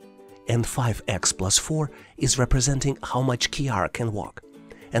walk, and 5x plus 4 is representing how much Kiara can walk.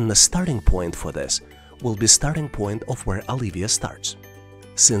 And the starting point for this will be starting point of where Olivia starts,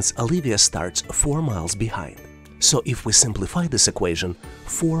 since Olivia starts 4 miles behind. So if we simplify this equation,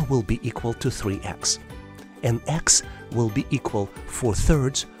 4 will be equal to 3x, and x will be equal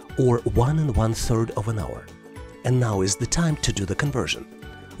 4/3 or 1 1/3 of an hour. And now is the time to do the conversion.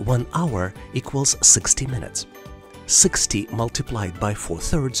 1 hour equals 60 minutes. 60 multiplied by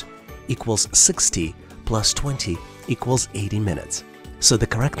 4/3 equals 60 plus 20 equals 80 minutes. So the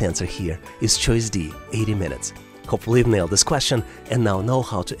correct answer here is choice D, 80 minutes. Hopefully you've nailed this question and now know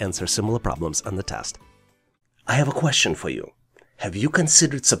how to answer similar problems on the test. I have a question for you. Have you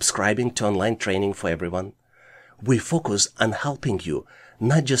considered subscribing to online training for everyone? We focus on helping you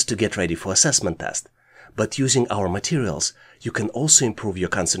not just to get ready for assessment test, but using our materials, you can also improve your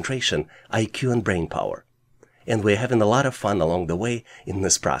concentration, IQ and brain power. And we're having a lot of fun along the way in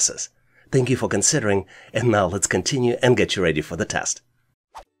this process. Thank you for considering, and now let's continue and get you ready for the test.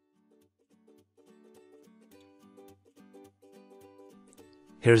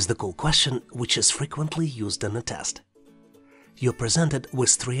 Here's the cool question which is frequently used in a test. You're presented with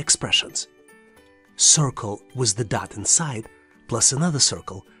 3 expressions. Circle with the dot inside plus another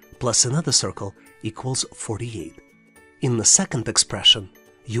circle equals 48. In the second expression,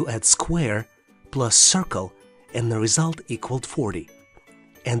 you add square plus circle and the result equaled 40.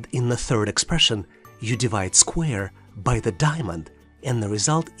 And in the third expression, you divide square by the diamond and the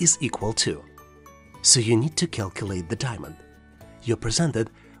result is equal to. So you need to calculate the diamond. You're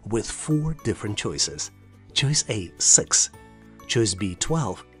presented with 4 different choices. Choice A, 6. Choice B,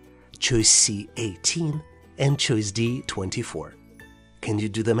 12. Choice C, 18. And choice D, 24. Can you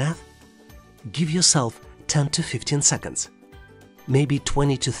do the math? Give yourself 10 to 15 seconds. Maybe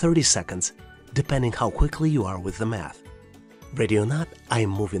 20 to 30 seconds, depending how quickly you are with the math. Ready or not, I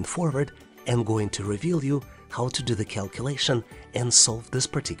am moving forward and going to reveal you how to do the calculation and solve this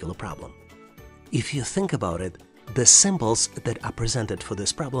particular problem. If you think about it, the symbols that are presented for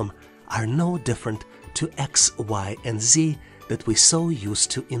this problem are no different to x, y, and z that we're so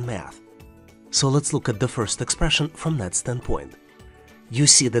used to in math. So let's look at the first expression from that standpoint. You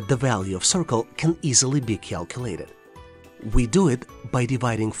see that the value of circle can easily be calculated. We do it by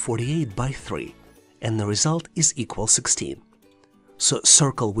dividing 48 by 3, and the result is equal 16. So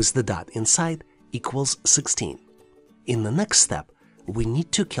circle with the dot inside equals 16. In the next step, we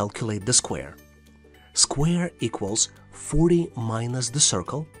need to calculate the square. Square equals 40 minus the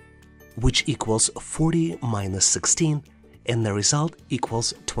circle, which equals 40 minus 16, and the result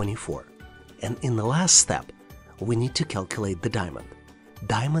equals 24. And in the last step, we need to calculate the diamond.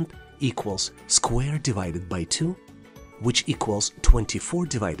 Diamond equals square divided by 2, which equals 24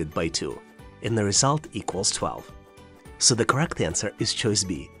 divided by 2, and the result equals 12. So the correct answer is choice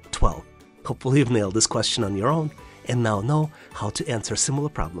B, 12. Hopefully you've nailed this question on your own and now know how to answer similar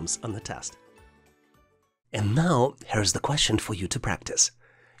problems on the test. And now here's the question for you to practice.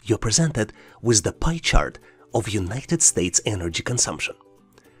 You're presented with the pie chart of United States energy consumption.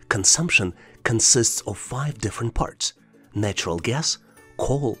 Consumption consists of 5 different parts: natural gas,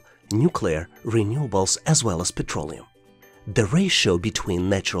 coal, nuclear, renewables, as well as petroleum. The ratio between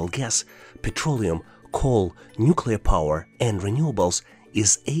natural gas, petroleum, coal, nuclear power, and renewables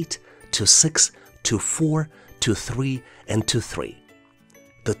is 8:6:4:3, and 2:3.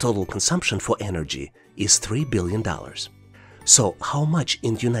 The total consumption for energy is $3 billion. So how much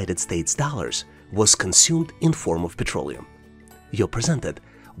in United States dollars was consumed in form of petroleum? You're presented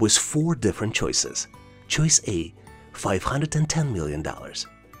with 4 different choices. Choice A, $510 million.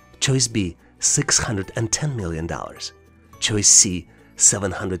 Choice B, $610 million. Choice C,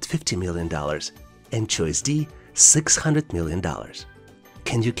 $750 million. And choice D, $600 million.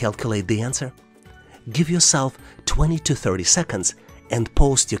 Can you calculate the answer? Give yourself 20 to 30 seconds and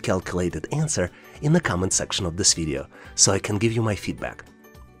post your calculated answer in the comment section of this video so I can give you my feedback.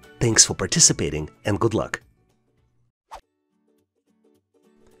 Thanks for participating and good luck!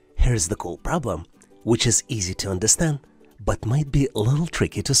 Here's the cool problem, which is easy to understand but might be a little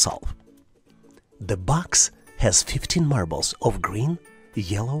tricky to solve. The box has 15 marbles of green,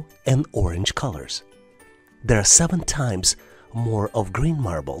 yellow, and orange colors. There are 7 times more of green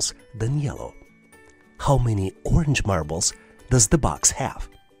marbles than yellow. How many orange marbles does the box have?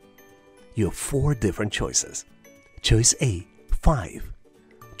 You have 4 different choices. Choice A, 5.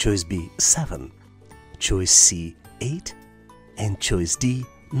 Choice B, 7. Choice C, 8. And choice D,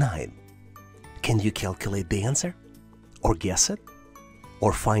 9. Can you calculate the answer? Or guess it?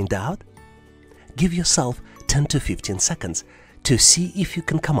 Or find out? Give yourself 10 to 15 seconds to see if you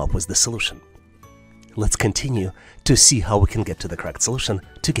can come up with the solution. Let's continue to see how we can get to the correct solution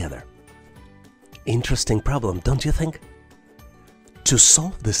together. Interesting problem, don't you think? To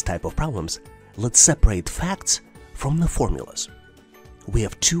solve this type of problems, let's separate facts from the formulas. We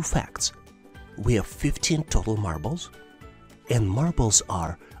have 2 facts. We have 15 total marbles, and marbles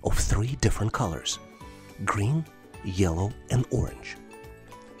are of 3 different colors: green, yellow, and orange.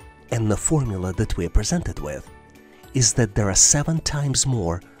 And the formula that we are presented with is that there are 7 times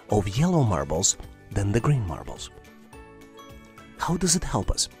more of yellow marbles than the green marbles. How does it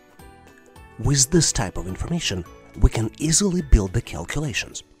help us? With this type of information, we can easily build the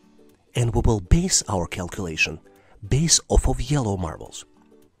calculations, and we will base our calculation based off of yellow marbles.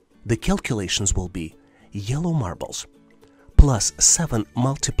 The calculations will be yellow marbles plus 7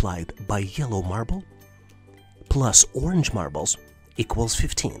 multiplied by yellow marble plus orange marbles equals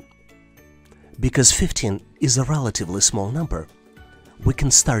 15. Because 15 is a relatively small number, we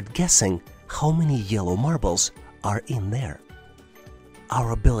can start guessing how many yellow marbles are in there.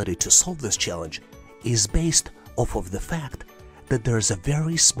 Our ability to solve this challenge is based off of the fact that there is a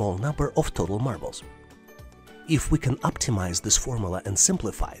very small number of total marbles. If we can optimize this formula and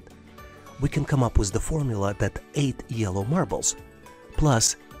simplify it, we can come up with the formula that 8 yellow marbles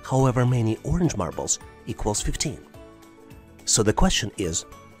plus however many orange marbles equals 15. So the question is,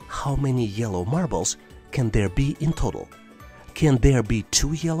 how many yellow marbles can there be in total? Can there be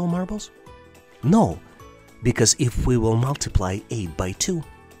 2 yellow marbles? No, because if we will multiply 8 by 2,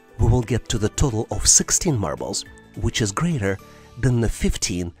 we will get to the total of 16 marbles, which is greater than the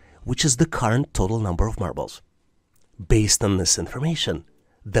 15, which is the current total number of marbles. Based on this information,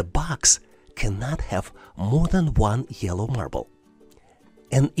 the box cannot have more than 1 yellow marble.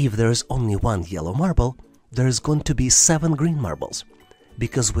 And if there is only 1 yellow marble, there is going to be 7 green marbles,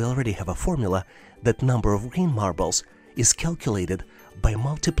 because we already have a formula that number of green marbles is calculated by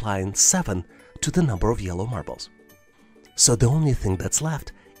multiplying 7 to the number of yellow marbles. So the only thing that's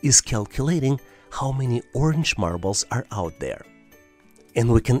left is calculating how many orange marbles are out there.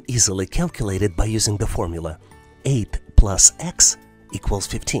 And we can easily calculate it by using the formula 8 plus x equals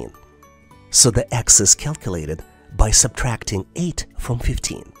 15. So the x is calculated by subtracting 8 from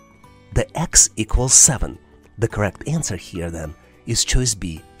 15. The x equals 7. The correct answer here then is choice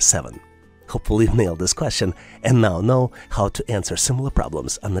B, 7. Hopefully you've nailed this question and now know how to answer similar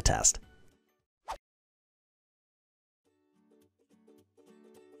problems on the test.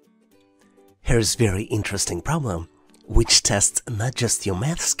 Here's a very interesting problem, which tests not just your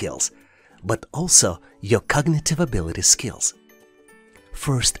math skills, but also your cognitive ability skills.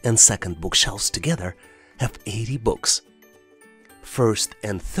 First and second bookshelves together have 80 books. First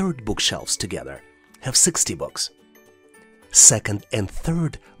and third bookshelves together have 60 books. Second and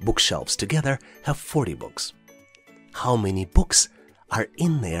third bookshelves together have 40 books. How many books are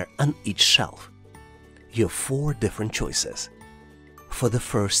in there on each shelf? You have 4 different choices. For the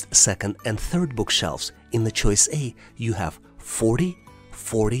first, second, and third bookshelves, in the choice A, you have 40,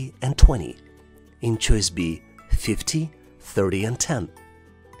 40, and 20. In choice B, 50, 30, and 10.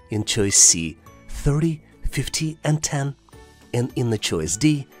 In choice C, 30, 50, and 10. And in the choice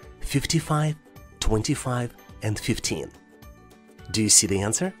D, 55, 25, and 15. Do you see the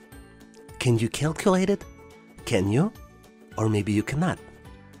answer? Can you calculate it? Can you? Or maybe you cannot.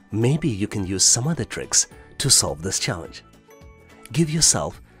 Maybe you can use some other tricks to solve this challenge. Give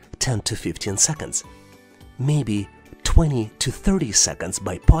yourself 10 to 15 seconds, maybe 20 to 30 seconds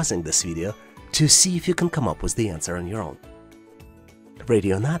by pausing this video to see if you can come up with the answer on your own.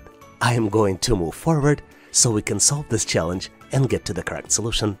 Ready or not, I am going to move forward so we can solve this challenge and get to the correct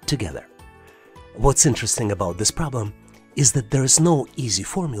solution together. What's interesting about this problem is that there is no easy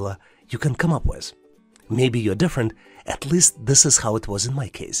formula you can come up with. Maybe you're different, at least this is how it was in my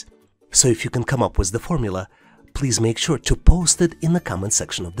case. So if you can come up with the formula, please make sure to post it in the comment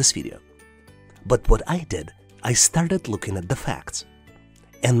section of this video. But what I did, I started looking at the facts.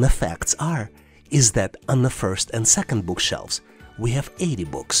 And the facts is that on the first and second bookshelves, we have 80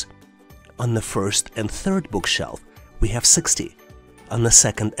 books. On the first and third bookshelf, we have 60. On the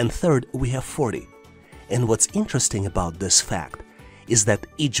second and third, we have 40. And what's interesting about this fact is that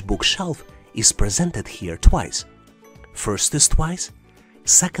each bookshelf is presented here twice. First is twice,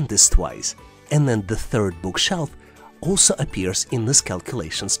 second is twice, and then the third bookshelf also appears in these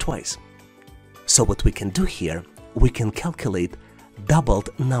calculations twice. So what we can do here, we can calculate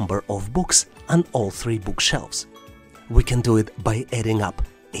doubled number of books on all 3 bookshelves. We can do it by adding up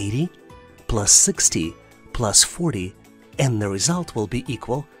 80 plus 60 plus 40, and the result will be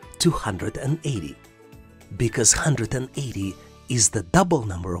equal to 180. Because 180 is the double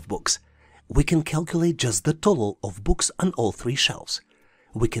number of books, we can calculate just the total of books on all 3 shelves.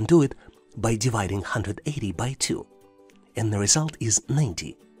 We can do it by dividing 180 by 2, and the result is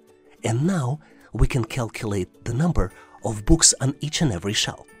 90. And now we can calculate the number of books on each and every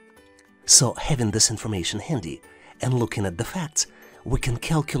shelf. So having this information handy and looking at the facts, we can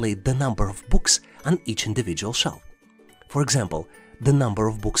calculate the number of books on each individual shelf. For example, the number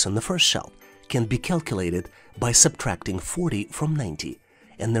of books on the first shelf can be calculated by subtracting 40 from 90,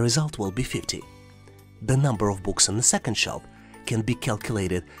 and the result will be 50. The number of books on the second shelf can be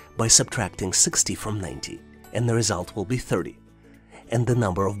calculated by subtracting 60 from 90, and the result will be 30. And the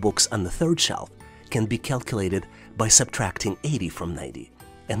number of books on the third shelf can be calculated by subtracting 80 from 90,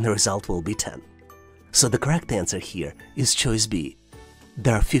 and the result will be 10. So the correct answer here is choice B.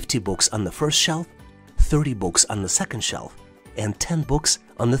 There are 50 books on the first shelf, 30 books on the second shelf, and 10 books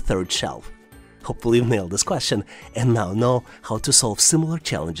on the third shelf. Hopefully you've nailed this question and now know how to solve similar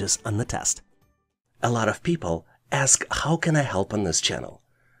challenges on the test. A lot of people ask, how can I help on this channel?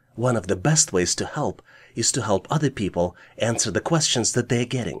 One of the best ways to help is to help other people answer the questions that they're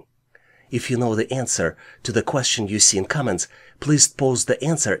getting. If you know the answer to the question you see in comments, please post the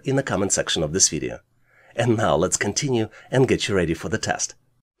answer in the comment section of this video. And now let's continue and get you ready for the test.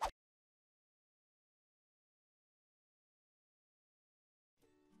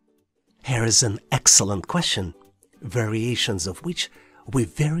 Here is an excellent question, variations of which we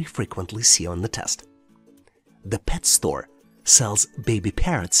very frequently see on the test. The pet store sells baby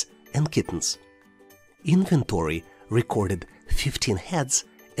parrots and kittens. Inventory recorded 15 heads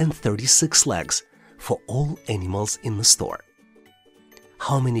and 36 legs for all animals in the store.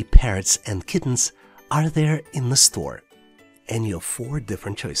 How many parrots and kittens are there in the store? And you have 4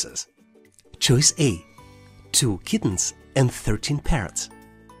 different choices. Choice A, 2 kittens and 13 parrots.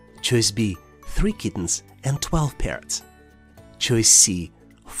 Choice B, 3 kittens and 12 parrots. Choice C,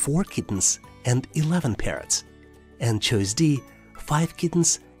 4 kittens and 11 parrots. And choice D, 5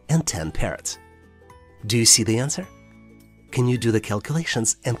 kittens and 10 parrots. Do you see the answer? Can you do the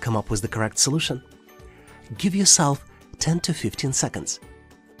calculations and come up with the correct solution? Give yourself 10 to 15 seconds,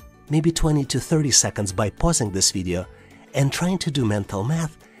 maybe 20 to 30 seconds by pausing this video and trying to do mental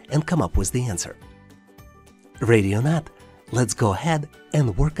math and come up with the answer. Ready or not, let's go ahead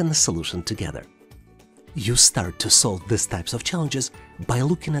and work on the solution together. You start to solve these types of challenges by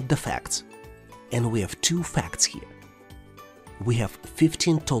looking at the facts. And we have 2 facts here. We have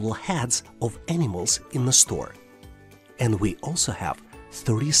 15 total heads of animals in the store. And we also have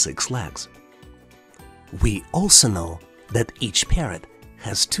 36 legs. We also know that each parrot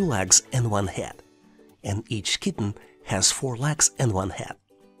has 2 legs and 1 head, and each kitten has 4 legs and 1 head.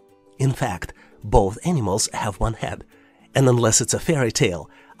 In fact, both animals have 1 head, and unless it's a fairy tale,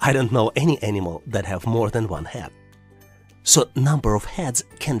 I don't know any animal that have more than 1 head. So number of heads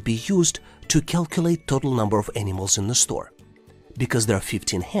can be used to calculate total number of animals in the store. Because there are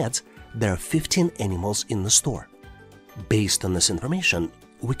 15 heads, there are 15 animals in the store. Based on this information,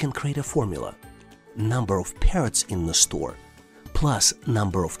 we can create a formula. Number of parrots in the store plus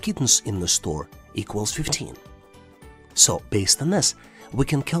number of kittens in the store equals 15. So based on this, we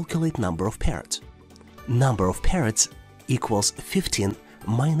can calculate number of parrots. Number of parrots equals 15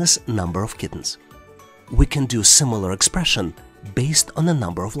 minus number of kittens. We can do similar expression based on the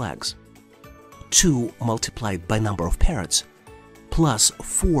number of legs. 2 multiplied by number of parrots plus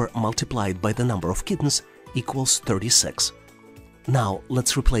 4 multiplied by the number of kittens equals 36. Now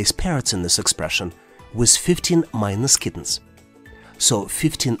let's replace parrots in this expression with 15 minus kittens. So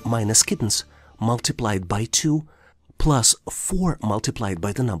 15 minus kittens multiplied by 2 plus 4 multiplied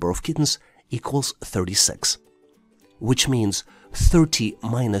by the number of kittens equals 36. Which means 30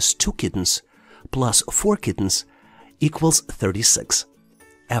 minus 2 kittens plus 4 kittens equals 36.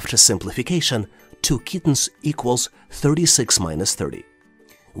 After simplification, 2 kittens equals 36 minus 30,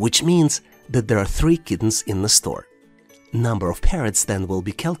 which means that there are 3 kittens in the store. Number of parrots then will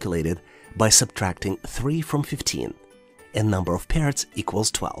be calculated by subtracting 3 from 15, and number of parrots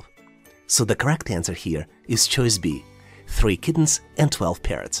equals 12. So the correct answer here is choice B, 3 kittens and 12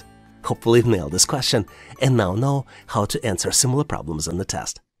 parrots. Hopefully you've nailed this question and now know how to answer similar problems on the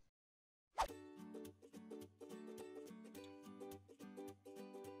test.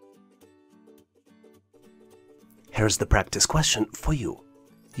 Here's the practice question for you.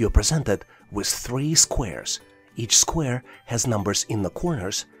 You're presented with 3 squares. Each square has numbers in the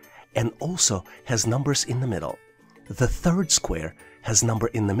corners and also has numbers in the middle. The third square has number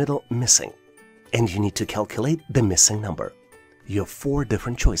in the middle missing, and you need to calculate the missing number. You have 4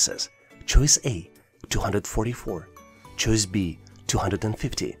 different choices. Choice A, 244. Choice B,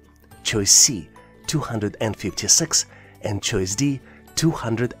 250. Choice C, 256. And choice D,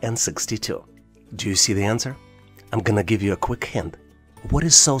 262. Do you see the answer? I'm gonna give you a quick hint. What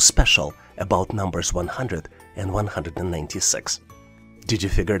is so special about numbers 100 and 196? Did you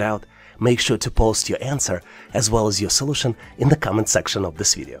figure it out? Make sure to post your answer as well as your solution in the comment section of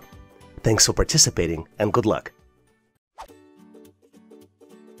this video. Thanks for participating and good luck!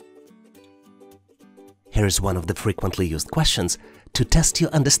 Here's one of the frequently used questions to test your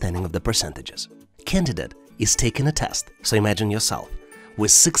understanding of the percentages. Candidate is taking a test, so imagine yourself,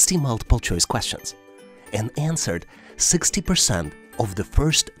 with 60 multiple choice questions and answered 60% of the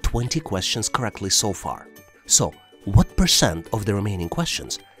first 20 questions correctly so far. So, what percent of the remaining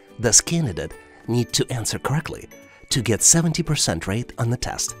questions does candidate need to answer correctly to get 70% rate on the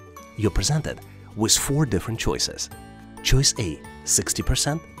test? You're presented with 4 different choices. Choice A,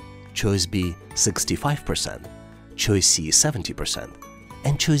 60%, Choice B, 65%, Choice C, 70%,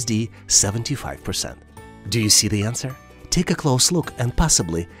 and Choice D, 75%. Do you see the answer? Take a close look and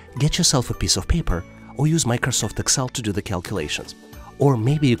possibly get yourself a piece of paper or use Microsoft Excel to do the calculations. Or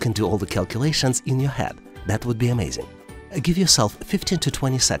maybe you can do all the calculations in your head. That would be amazing. Give yourself 15 to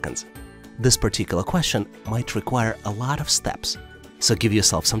 20 seconds. This particular question might require a lot of steps, so give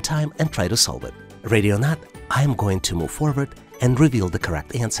yourself some time and try to solve it. Ready or not, I am going to move forward and reveal the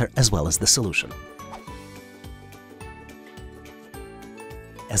correct answer as well as the solution.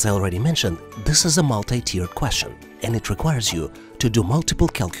 As I already mentioned, this is a multi-tiered question, and it requires you to do multiple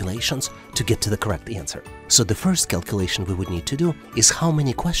calculations to get to the correct answer. So the first calculation we would need to do is how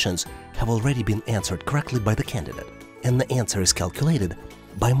many questions have already been answered correctly by the candidate. And the answer is calculated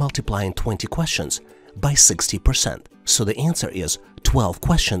by multiplying 20 questions by 60%. So the answer is 12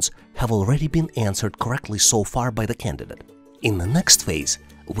 questions have already been answered correctly so far by the candidate. In the next phase,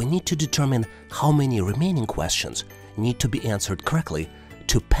 we need to determine how many remaining questions need to be answered correctly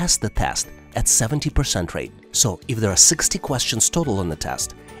to pass the test at 70% rate. So if there are 60 questions total on the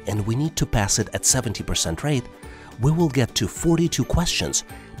test and we need to pass it at 70% rate, we will get to 42 questions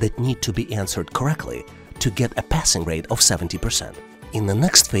that need to be answered correctly to get a passing rate of 70%. In the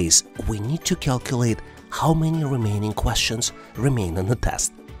next phase, we need to calculate how many remaining questions remain on the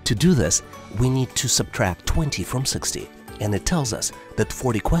test. To do this, we need to subtract 20 from 60, and it tells us that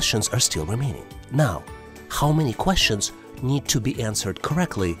 40 questions are still remaining. Now, how many questions need to be answered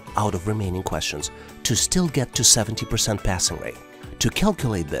correctly out of remaining questions to still get to 70% passing rate? To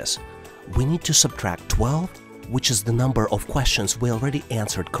calculate this, we need to subtract 12, which is the number of questions we already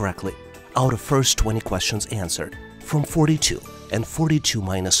answered correctly out of first 20 questions answered, from 42, and 42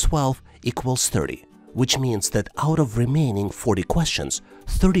 minus 12 equals 30, which means that out of remaining 40 questions,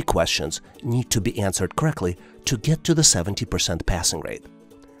 30 questions need to be answered correctly to get to the 70% passing rate.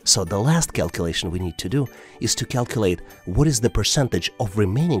 So the last calculation we need to do is to calculate what is the percentage of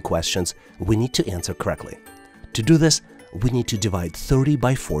remaining questions we need to answer correctly. To do this, we need to divide 30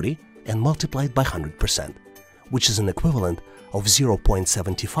 by 40 and multiply it by 100%, which is an equivalent of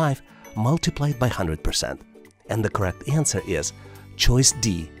 0.75 multiplied by 100%. And the correct answer is choice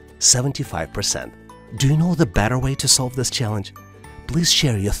D, 75%. Do you know the better way to solve this challenge? Please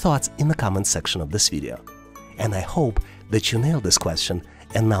share your thoughts in the comments section of this video. And I hope that you nailed this question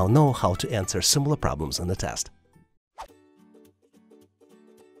and now know how to answer similar problems on the test.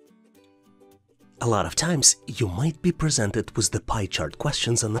 A lot of times, you might be presented with the pie chart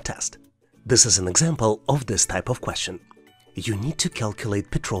questions on the test. This is an example of this type of question. You need to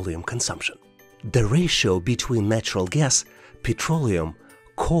calculate petroleum consumption. The ratio between natural gas, petroleum,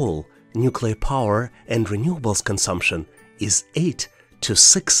 coal, nuclear power, and renewables consumption is 8 to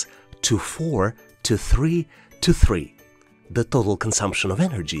 6 to 4 to 3 to 3. The total consumption of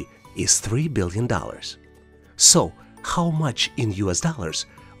energy is $3 billion. So, how much in US dollars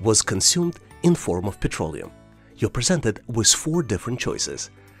was consumed in form of petroleum? You're presented with 4 different choices.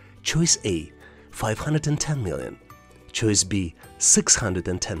 Choice A, 510 million. Choice B,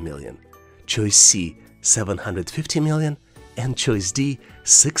 610 million. Choice C, 750 million. And choice D,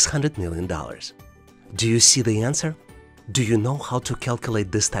 $600 million. Do you see the answer? Do you know how to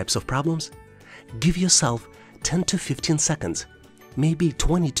calculate these types of problems? Give yourself 10 to 15 seconds, maybe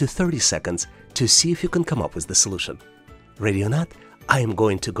 20 to 30 seconds to see if you can come up with the solution. Ready or not, I am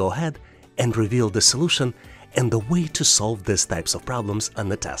going to go ahead and reveal the solution and the way to solve these types of problems on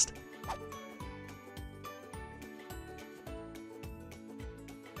the test.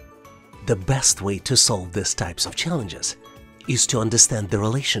 The best way to solve these types of challenges is to understand the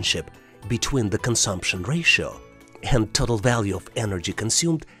relationship between the consumption ratio and total value of energy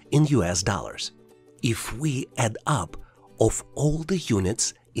consumed in US dollars. If we add up of all the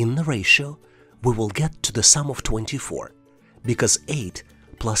units in the ratio, we will get to the sum of 24, because 8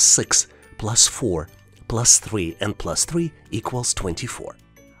 plus 6 plus 4 plus 3 and plus 3 equals 24.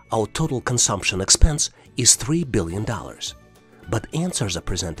 Our total consumption expense is $3 billion, but answers are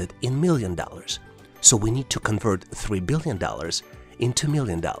presented in $1 million. So we need to convert $3 billion into $1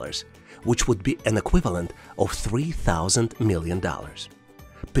 million, which would be an equivalent of $3,000 million.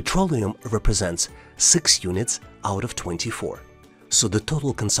 Petroleum represents 6 units out of 24. So the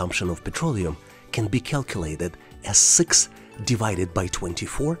total consumption of petroleum can be calculated as 6 divided by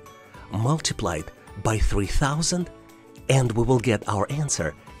 24 multiplied by 3,000, and we will get our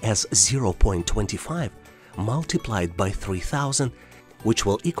answer as 0.25 multiplied by 3,000, which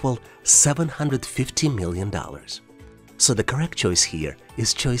will equal $750 million. So the correct choice here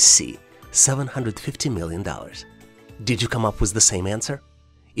is choice C, $750 million. Did you come up with the same answer?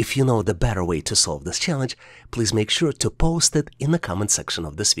 If you know the better way to solve this challenge, please make sure to post it in the comment section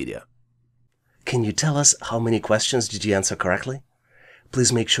of this video. Can you tell us how many questions did you answer correctly?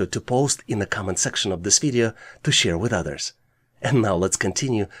 Please make sure to post in the comment section of this video to share with others. And now let's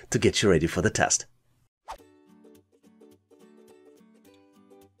continue to get you ready for the test.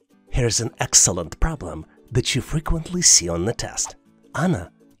 Here's an excellent problem that you frequently see on the test.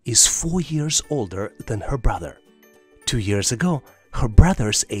 Anna is 4 years older than her brother. 2 years ago, her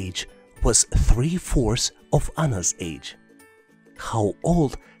brother's age was 3/4 of Anna's age. How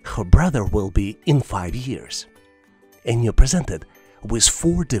old her brother will be in 5 years? And you're presented with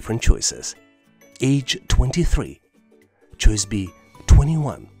 4 different choices. Age 23, choice B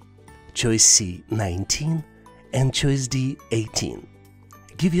 21, choice C 19, and choice D 18.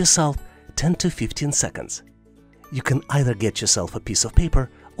 Give yourself 10 to 15 seconds. You can either get yourself a piece of paper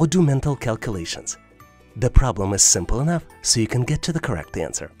or do mental calculations. The problem is simple enough so you can get to the correct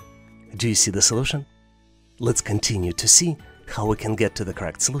answer. Do you see the solution? Let's continue to see how we can get to the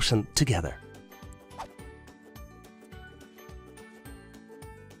correct solution together.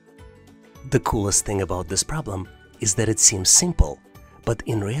 The coolest thing about this problem is that it seems simple, but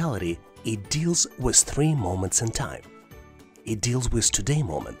in reality, it deals with 3 moments in time. It deals with today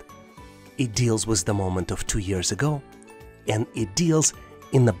moment, it deals with the moment of 2 years ago, and it deals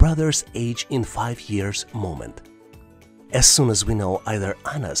in the brother's age in 5 years moment. As soon as we know either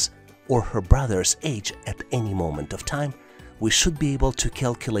Anna's or her brother's age at any moment of time, we should be able to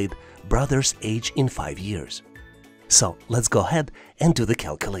calculate brother's age in 5 years. So let's go ahead and do the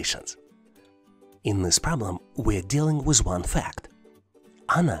calculations. In this problem, we're dealing with one fact.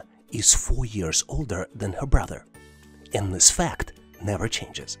 Anna is 4 years older than her brother, and this fact never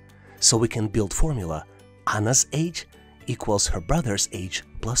changes. So we can build formula Anna's age equals her brother's age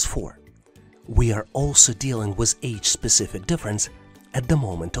plus 4, we are also dealing with age-specific difference at the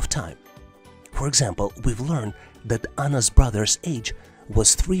moment of time. For example, we've learned that Anna's brother's age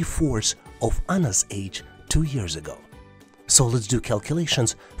was 3/4 of Anna's age 2 years ago. So let's do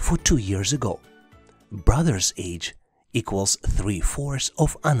calculations for 2 years ago. Brother's age equals 3/4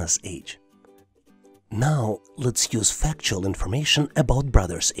 of Anna's age. Now let's use factual information about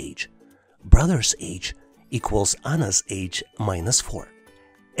brother's age. Brother's age equals Anna's age minus 4.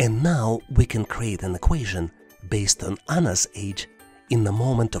 And now we can create an equation based on Anna's age in the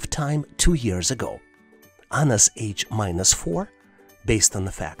moment of time 2 years ago. Anna's age minus 4, based on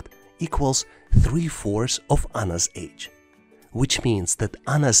the fact, equals 3/4 of Anna's age, which means that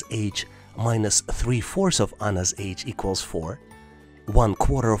Anna's age minus 3/4 of Anna's age equals 4,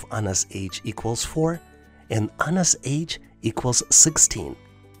 1/4 of Anna's age equals 4, and Anna's age equals 16.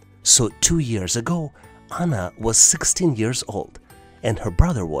 So 2 years ago, Anna was 16 years old, and her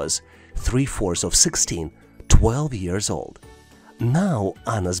brother was 3/4 of 16, 12 years old. Now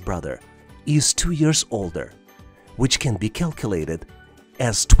Anna's brother is 2 years older, which can be calculated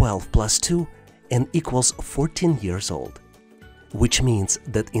as 12 plus 2 and equals 14 years old, which means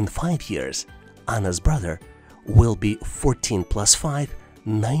that in 5 years, Anna's brother will be 14 plus 5,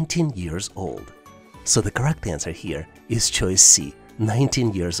 19 years old. So the correct answer here is choice C,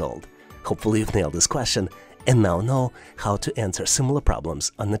 19 years old. Hopefully you've nailed this question and now know how to answer similar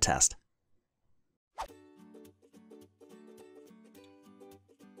problems on the test.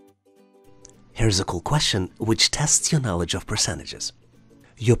 Here's a cool question which tests your knowledge of percentages.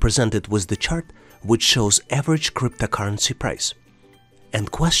 You're presented with the chart which shows average cryptocurrency price.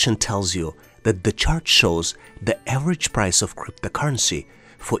 And question tells you that the chart shows the average price of cryptocurrency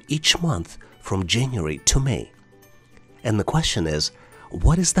for each month from January to May. And the question is,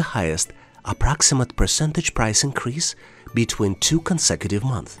 what is the highest approximate percentage price increase between 2 consecutive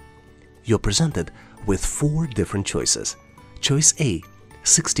months? You're presented with 4 different choices. Choice A,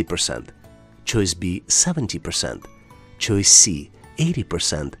 60%. Choice B, 70%. Choice C,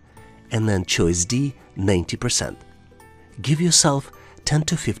 80%. And then choice D, 90%. Give yourself 10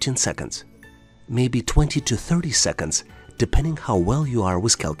 to 15 seconds, maybe 20 to 30 seconds, depending how well you are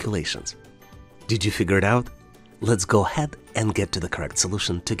with calculations. Did you figure it out? Let's go ahead and get to the correct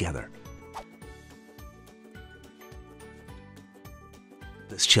solution together.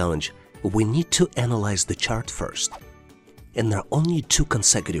 This challenge, we need to analyze the chart first. And there are only 2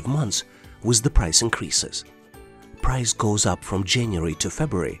 consecutive months with the price increases. Price goes up from January to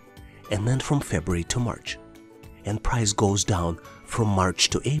February, and then from February to March. And price goes down from March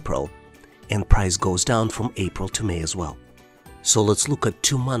to April, and price goes down from April to May as well. So let's look at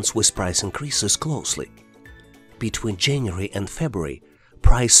 2 months with price increases closely. Between January and February,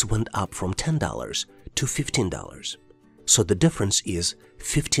 price went up from $10 to $15. So the difference is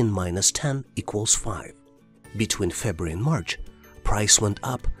 15 minus 10 equals 5. Between February and March, price went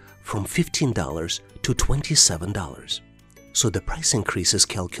up from $15 to $27. So the price increase is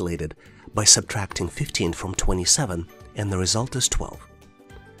calculated by subtracting 15 from 27, and the result is 12.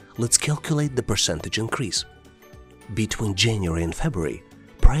 Let's calculate the percentage increase. Between January and February,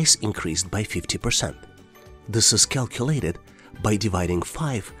 price increased by 50%. This is calculated by dividing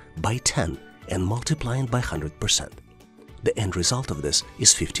 5 by 10 and multiplying by 100%. The end result of this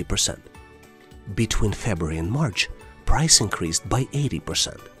is 50%. Between February and March, price increased by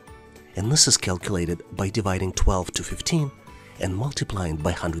 80%. And this is calculated by dividing 12 to 15 and multiplying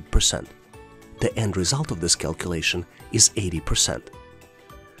by 100%. The end result of this calculation is 80%.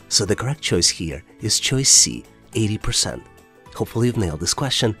 So the correct choice here is choice C, 80%. Hopefully you've nailed this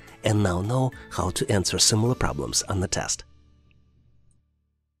question and now know how to answer similar problems on the test.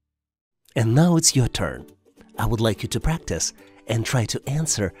 And now it's your turn. I would like you to practice and try to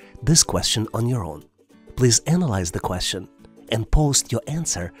answer this question on your own. Please analyze the question and post your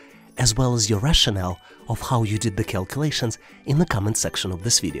answer as well as your rationale of how you did the calculations in the comment section of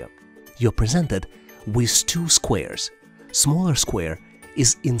this video. You're presented with 2 squares. Smaller square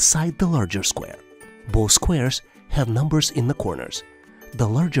is inside the larger square. Both squares have numbers in the corners. The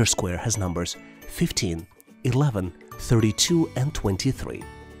larger square has numbers 15, 11, 32, and 23.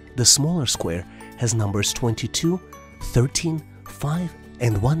 The smaller square has numbers 22, 13, 5,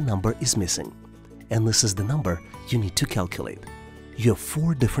 and 1 number is missing. And this is the number you need to calculate. You have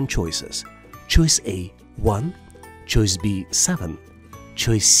 4 different choices. Choice A, 1, choice B, 7,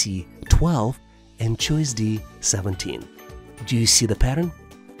 choice C, 12, and choice D, 17. Do you see the pattern?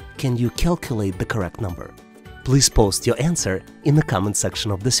 Can you calculate the correct number? Please post your answer in the comment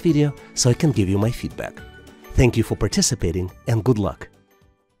section of this video so I can give you my feedback. Thank you for participating and good luck!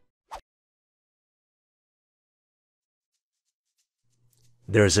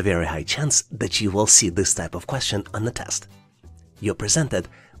 There is a very high chance that you will see this type of question on the test. You're presented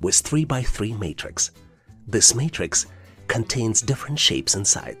with 3 by 3 matrix. This matrix contains different shapes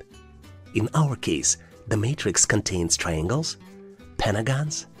inside. In our case, the matrix contains triangles,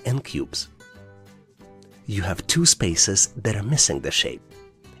 pentagons, and cubes. You have 2 spaces that are missing the shape,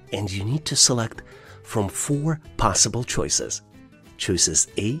 and you need to select from 4 possible choices. Choices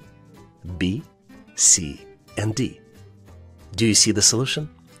A, B, C, and D. Do you see the solution?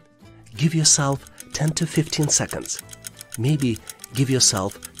 Give yourself 10 to 15 seconds. Maybe give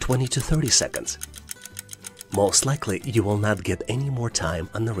yourself 20 to 30 seconds. Most likely, you will not get any more time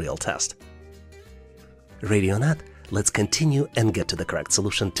on the real test. Ready or not, let's continue and get to the correct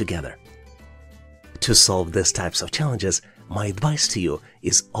solution together. To solve these types of challenges, my advice to you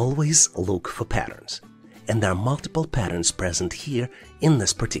is always look for patterns. And there are multiple patterns present here in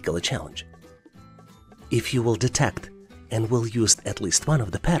this particular challenge. If you will detect and will use at least one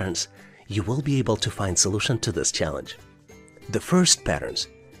of the patterns, you will be able to find solution to this challenge. The first pattern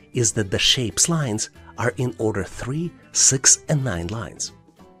is that the shapes lines are in order 3, 6, and 9 lines.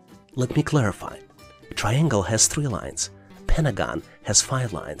 Let me clarify. Triangle has 3 lines, pentagon has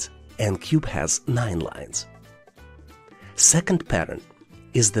 5 lines, and cube has 9 lines. Second pattern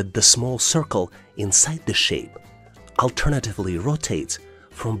is that the small circle inside the shape alternatively rotates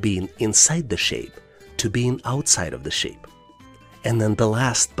from being inside the shape to being outside of the shape. And then the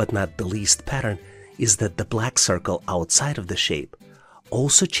last but not the least pattern is that the black circle outside of the shape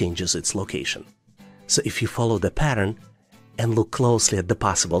also changes its location. So if you follow the pattern and look closely at the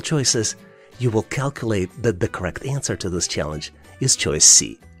possible choices, you will calculate that the correct answer to this challenge is choice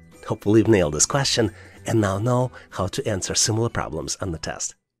C. Hopefully you've nailed this question and now know how to answer similar problems on the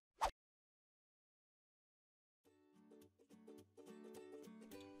test.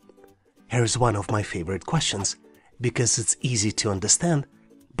 Here's one of my favorite questions because it's easy to understand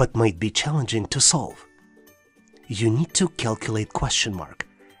but might be challenging to solve. You need to calculate question mark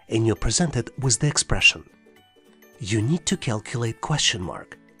and you're presented with the expression. You need to calculate question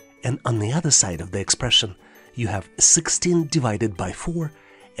mark and on the other side of the expression you have 16 divided by 4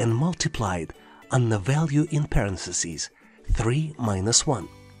 and multiplied on the value in parentheses 3 minus 1.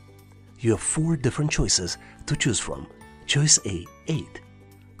 You have 4 different choices to choose from. Choice A, 8.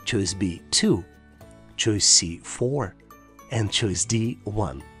 Choice B, 2. Choice C, 4. And choice D,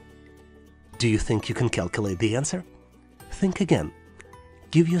 1. Do you think you can calculate the answer? Think again.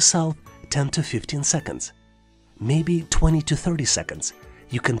 Give yourself 10 to 15 seconds. Maybe 20 to 30 seconds.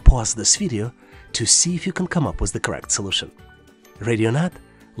 You can pause this video to see if you can come up with the correct solution. Ready or not?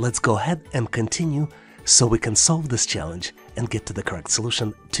 Let's go ahead and continue so we can solve this challenge and get to the correct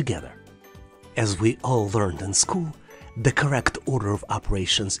solution together. As we all learned in school, the correct order of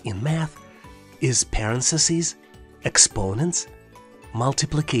operations in math is parentheses, exponents,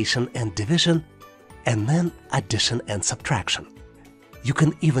 multiplication and division, and then addition and subtraction. You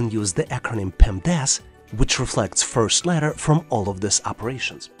can even use the acronym PEMDAS, which reflects first letter from all of these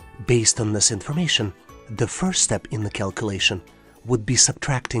operations. Based on this information, the first step in the calculation would be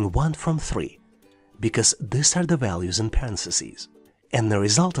subtracting 1 from 3, because these are the values in parentheses, and the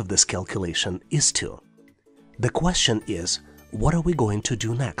result of this calculation is 2. The question is, what are we going to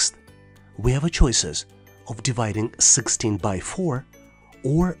do next? We have a choices of dividing 16 by 4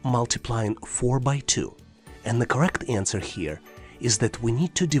 or multiplying 4 by 2, and the correct answer here is that we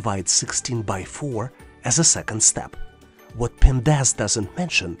need to divide 16 by 4 as a second step. What PEMDAS doesn't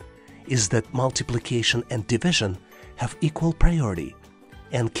mention is that multiplication and division have equal priority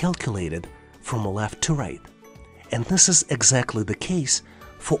and calculated from left to right. And this is exactly the case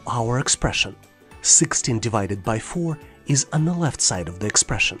for our expression. 16 divided by 4 is on the left side of the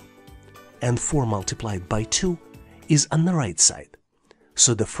expression, and 4 multiplied by 2 is on the right side.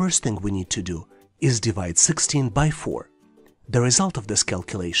 So the first thing we need to do is divide 16 by 4. The result of this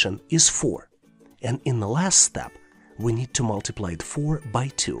calculation is 4. And in the last step, we need to multiply 4 by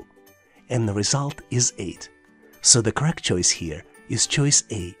 2. And the result is 8. So the correct choice here is choice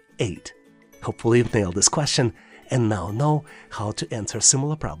A, 8. Hopefully you've nailed this question and now know how to answer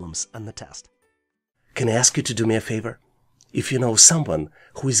similar problems on the test. Can I ask you to do me a favor? If you know someone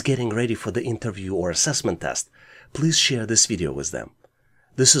who is getting ready for the interview or assessment test, please share this video with them.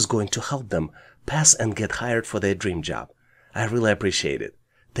 This is going to help them pass and get hired for their dream job. I really appreciate it.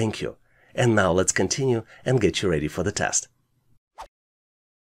 Thank you. And now let's continue and get you ready for the test.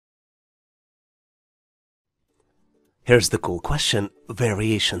 Here's the cool question,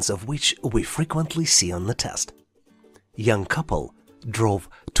 variations of which we frequently see on the test. Young couple drove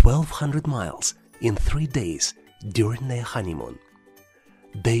 1,200 miles in 3 days during their honeymoon.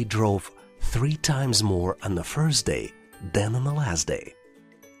 They drove 3 times more on the first day than on the last day.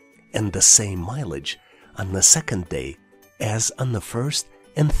 and the same mileage on the second day as on the first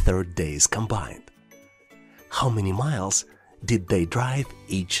and third days combined. How many miles did they drive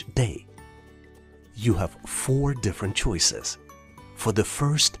each day? You have 4 different choices. For the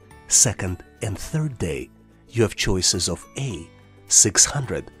first, second, and third day, you have choices of A,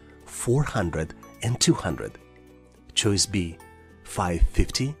 600, 400, and 200. Choice B,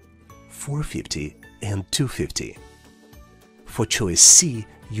 550, 450, and 250. For choice C,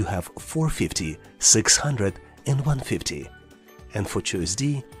 you have 450, 600, and 150. And for choice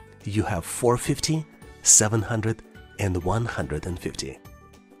D, you have 450, 700, and 150.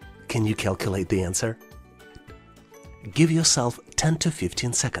 Can you calculate the answer? Give yourself 10 to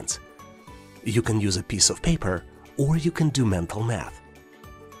 15 seconds. You can use a piece of paper or you can do mental math.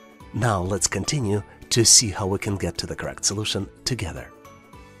 Now let's continue to see how we can get to the correct solution together.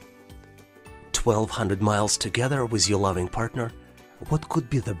 1,200 miles together with your loving partner. What could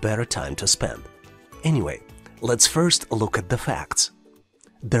be the better time to spend? Anyway, let's first look at the facts.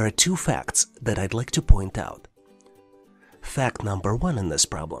 There are 2 facts that I'd like to point out. Fact number 1 in this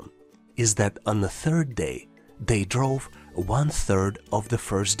problem is that on the third day, they drove 1/3 of the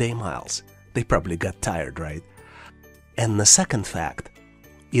first day miles. They probably got tired, right? And the second fact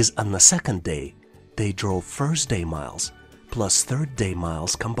is on the second day, they drove first day miles plus third day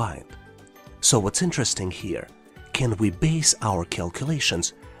miles combined. So what's interesting here, can we base our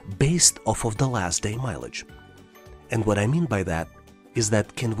calculations based off of the last day mileage? And what I mean by that is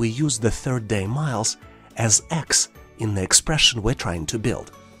that can we use the third day miles as X in the expression we're trying to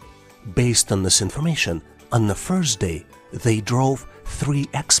build? Based on this information, on the first day, they drove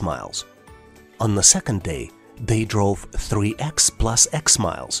 3x miles. On the second day, they drove 3x plus x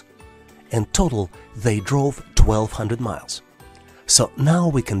miles. In total, they drove 1,200 miles. So now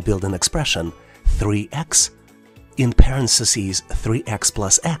we can build an expression 3x in parentheses 3x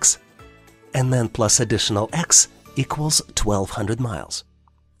plus x, and then plus additional x equals 1,200 miles.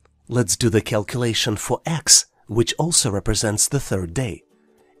 Let's do the calculation for x, which also represents the third day.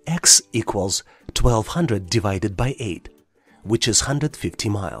 X equals 1,200 divided by 8, which is 150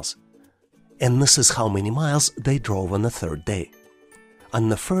 miles. And this is how many miles they drove on the third day. On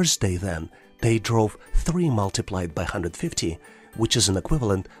the first day then, they drove 3 multiplied by 150, which is an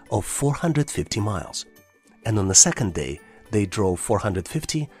equivalent of 450 miles. And on the second day, they drove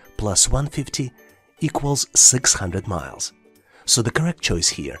 450 plus 150 equals 600 miles. So the correct choice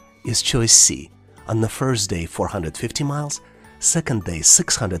here is choice C. On the first day, 450 miles, second day,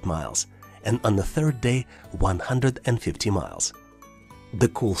 600 miles, and on the third day, 150 miles. The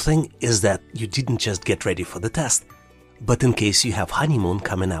cool thing is that you didn't just get ready for the test, but in case you have honeymoon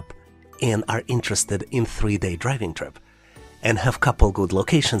coming up and are interested in 3-day driving trip and have couple good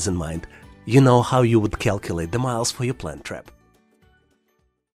locations in mind, you know how you would calculate the miles for your planned trip.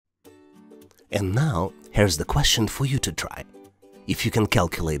 And now, here's the question for you to try. If you can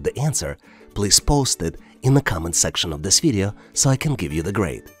calculate the answer, please post it in the comment section of this video so I can give you the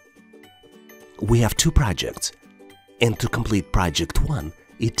grade. We have 2 projects, and to complete project 1,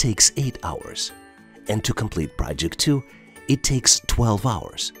 it takes 8 hours, and to complete project 2, it takes 12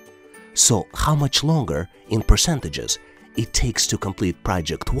 hours. So how much longer in percentages it takes to complete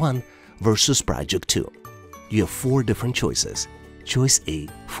project 1 versus project 2? You have 4 different choices. Choice A,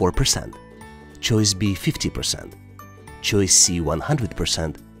 4%, choice B, 50%, choice C,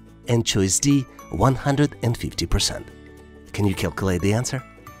 100%, and choice D, 150%. Can you calculate the answer?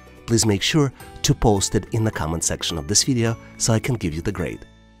 Please make sure to post it in the comment section of this video so I can give you the grade.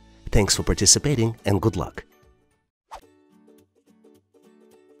 Thanks for participating and good luck!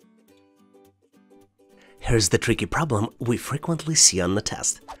 Here's the tricky problem we frequently see on the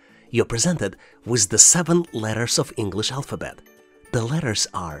test. You're presented with the 7 letters of English alphabet. The letters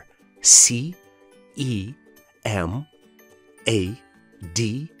are C, E, M, A,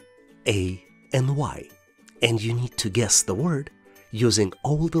 D, A, and Y, and you need to guess the word using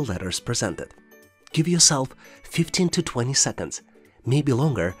all the letters presented. Give yourself 15 to 20 seconds, maybe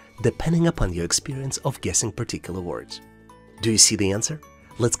longer, depending upon your experience of guessing particular words. Do you see the answer?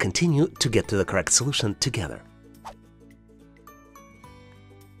 Let's continue to get to the correct solution together.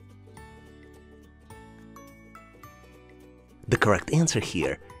 The correct answer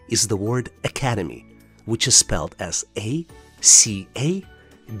here is the word academy, which is spelled as A-C-A-D-E-M-Y.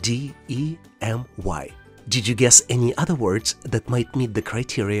 Did you guess any other words that might meet the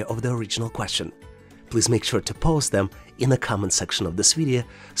criteria of the original question? Please make sure to post them in the comment section of this video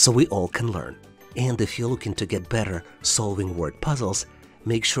so we all can learn. And if you're looking to get better solving word puzzles,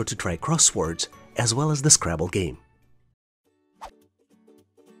 make sure to try crosswords as well as the Scrabble game.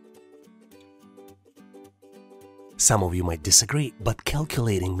 Some of you might disagree, but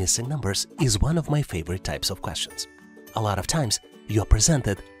calculating missing numbers is one of my favorite types of questions. A lot of times, you are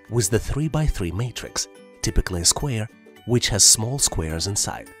presented with the 3x3 matrix, typically a square, which has small squares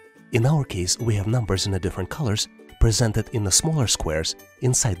inside. In our case, we have numbers in different colors presented in the smaller squares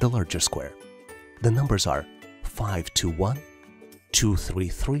inside the larger square. The numbers are 521,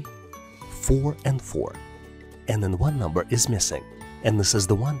 233, 4 and 4. And then one number is missing, and this is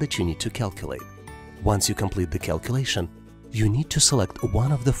the one that you need to calculate. Once you complete the calculation, you need to select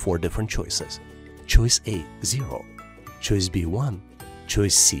one of the 4 different choices. Choice A, 0, choice B, 1,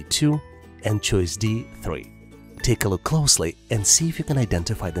 choice C, 2, and choice D, 3. Take a look closely and see if you can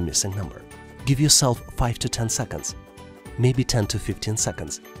identify the missing number. Give yourself 5 to 10 seconds, maybe 10 to 15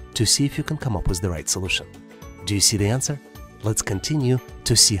 seconds, to see if you can come up with the right solution. Do you see the answer? Let's continue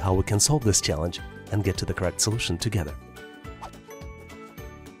to see how we can solve this challenge and get to the correct solution together.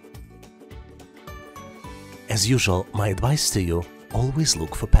 As usual, my advice to you, always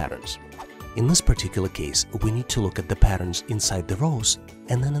look for patterns. In this particular case, we need to look at the patterns inside the rows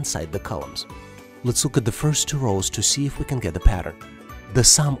and then inside the columns. Let's look at the first 2 rows to see if we can get a pattern. The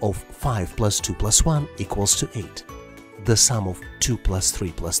sum of 5 plus 2 plus 1 equals to 8. The sum of 2 plus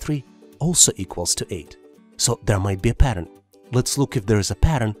 3 plus 3 also equals to 8. So there might be a pattern. Let's look if there is a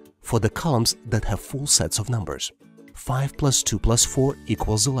pattern for the columns that have full sets of numbers. 5 plus 2 plus 4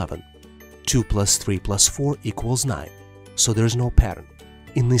 equals 11. 2 plus 3 plus 4 equals 9. So there is no pattern.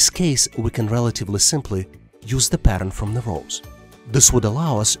 In this case, we can relatively simply use the pattern from the rows. This would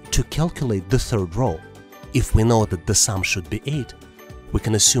allow us to calculate the 3rd row. If we know that the sum should be 8, we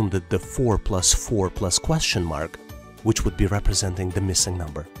can assume that the 4 plus question mark, which would be representing the missing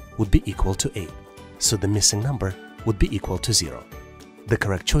number, would be equal to 8. So the missing number would be equal to 0. The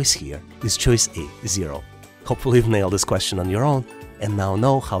correct choice here is choice A, 0. Hopefully you've nailed this question on your own and now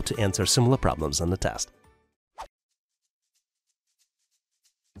know how to answer similar problems on the test.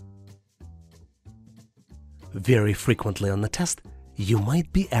 Very frequently on the test, you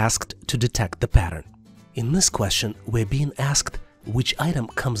might be asked to detect the pattern. In this question, we're being asked which item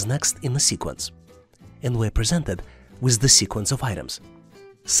comes next in the sequence. And we're presented with the sequence of items.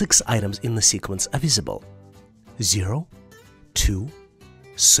 6 items in the sequence are visible: 0, 2,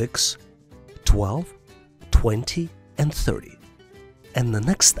 6, 12, 20, and 30. And the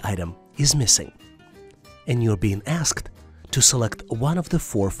next item is missing. And you're being asked to select one of the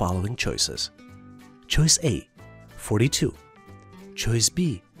 4 following choices. Choice A, 42. Choice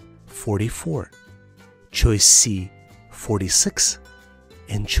B, 44. Choice C, 46.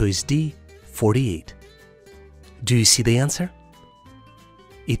 And choice D, 48. Do you see the answer?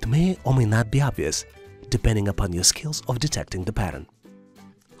 It may or may not be obvious, depending upon your skills of detecting the pattern.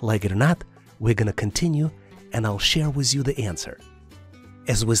 Like it or not, we're gonna continue and I'll share with you the answer.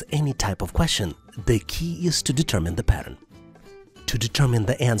 As with any type of question, the key is to determine the pattern. To determine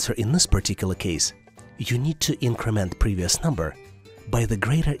the answer in this particular case, you need to increment previous number by the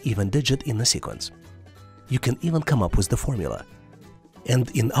greater even digit in the sequence. You can even come up with the formula.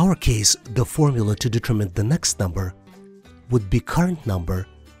 And in our case, the formula to determine the next number would be current number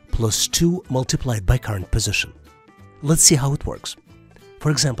plus 2 multiplied by current position. Let's see how it works.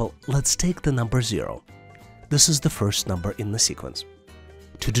 For example, let's take the number 0. This is the first number in the sequence.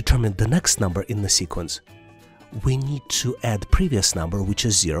 To determine the next number in the sequence, we need to add previous number, which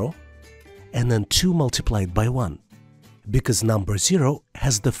is 0, and then 2 multiplied by 1, because number 0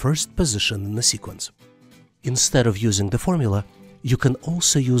 has the first position in the sequence. Instead of using the formula, you can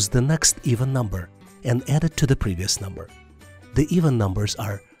also use the next even number and add it to the previous number. The even numbers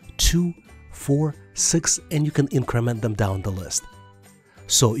are 2, 4, 6, and you can increment them down the list.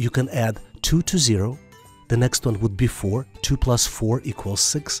 So you can add 2 to 0, the next one would be 4, 2 plus 4 equals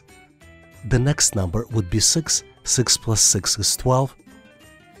 6. The next number would be 6, 6 plus 6 is 12.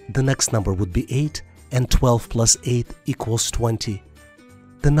 The next number would be 8, and 12 plus 8 equals 20.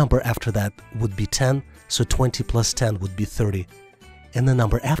 The number after that would be 10, so 20 plus 10 would be 30. And the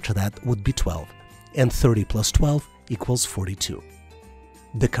number after that would be 12, and 30 plus 12 equals 42.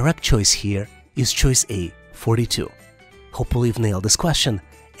 The correct choice here is choice A, 42. Hopefully you've nailed this question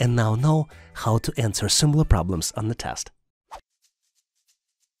and now know how to answer similar problems on the test.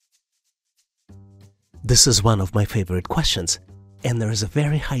 This is one of my favorite questions, and there is a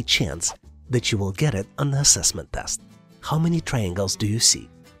very high chance that you will get it on the assessment test. How many triangles do you see?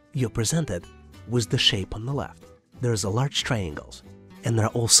 You're presented with the shape on the left. There's a large triangles, and there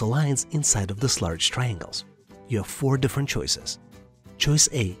are also lines inside of this large triangles. You have 4 different choices. Choice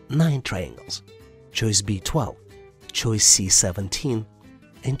A, 9 triangles. Choice B, 12. Choice C, 17.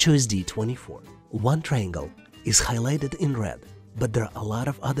 And choice D, 24. One triangle is highlighted in red, but there are a lot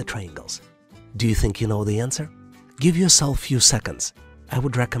of other triangles. Do you think you know the answer? Give yourself few seconds. I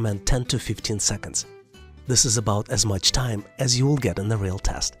would recommend 10 to 15 seconds. This is about as much time as you will get in the real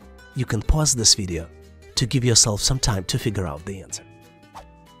test. You can pause this video to give yourself some time to figure out the answer.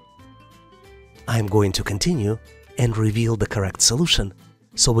 I am going to continue and reveal the correct solution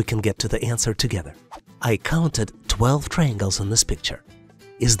so we can get to the answer together. I counted 12 triangles in this picture.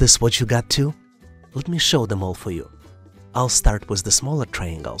 Is this what you got too? Let me show them all for you. I'll start with the smaller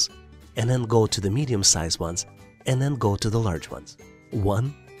triangles and then go to the medium-sized ones and then go to the large ones.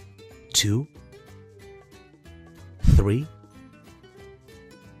 1, 2, 3,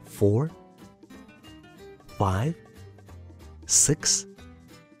 4, 5, 6,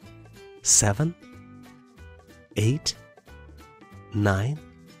 7, 8, 9,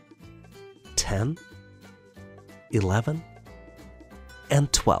 10, 11,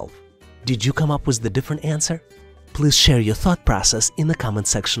 and 12. Did you come up with the different answer? Please share your thought process in the comment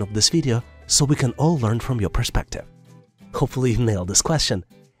section of this video so we can all learn from your perspective. Hopefully you nailed this question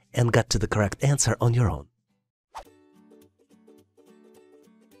and got to the correct answer on your own.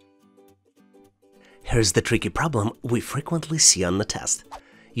 Here's the tricky problem we frequently see on the test.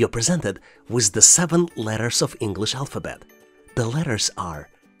 You're presented with the 7 letters of English alphabet. The letters are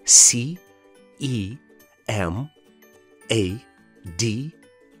C, E, M, A, D,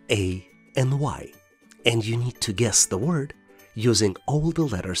 A, and Y. And you need to guess the word using all the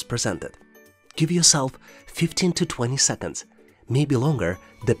letters presented. Give yourself 15 to 20 seconds, maybe longer,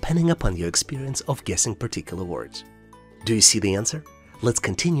 depending upon your experience of guessing particular words. Do you see the answer? Let's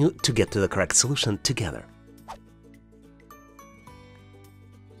continue to get to the correct solution together.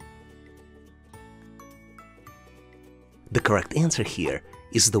 The correct answer here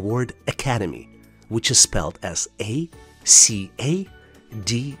is the word academy, which is spelled as A-C-A-D-E-M-Y.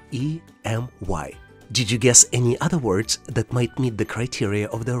 Did you guess any other words that might meet the criteria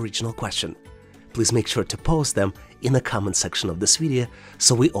of the original question? Please make sure to post them in the comment section of this video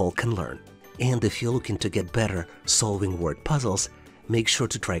so we all can learn. And if you're looking to get better solving word puzzles, make sure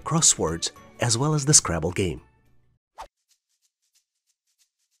to try crosswords as well as the Scrabble game.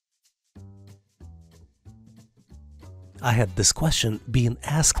 I had this question being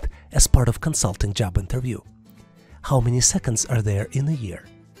asked as part of consulting job interview. How many seconds are there in a year?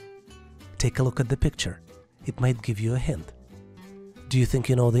 Take a look at the picture. It might give you a hint. Do you think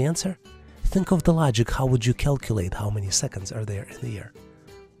you know the answer? Think of the logic. How would you calculate how many seconds are there in a year?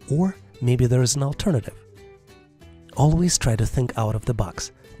 Or maybe there is an alternative. Always try to think out of the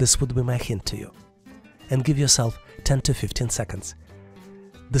box. This would be my hint to you. And give yourself 10 to 15 seconds.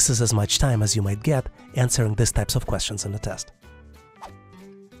 This is as much time as you might get answering these types of questions in the test.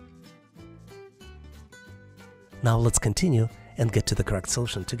 Now let's continue and get to the correct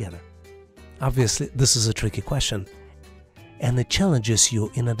solution together. Obviously, this is a tricky question, and it challenges you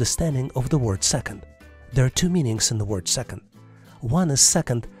in understanding of the word second. There are 2 meanings in the word second. One is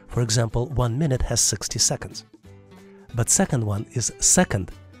second, for example, 1 minute has 60 seconds. But second one is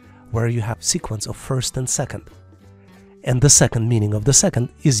second, where you have sequence of first and second. And the second meaning of the second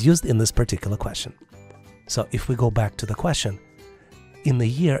is used in this particular question. So if we go back to the question, in the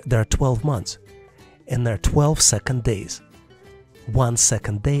year there are 12 months, and there are 12 second days. 1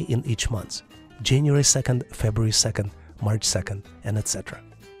 second day in each month. January 2nd, February 2nd, March 2nd, and etc.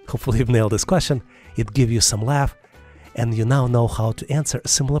 Hopefully you've nailed this question. It gives you some laugh, and you now know how to answer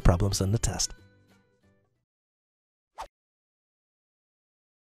similar problems in the test.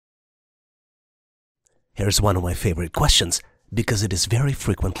 Here's one of my favorite questions because it is very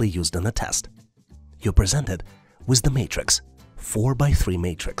frequently used in the test. You're presented with the matrix, 4x3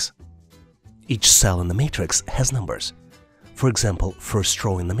 matrix. Each cell in the matrix has numbers. For example, first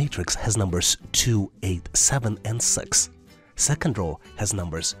row in the matrix has numbers 2, 8, 7, and 6. Second row has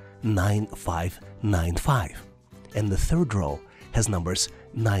numbers 9, 5, 9, 5. And the third row has numbers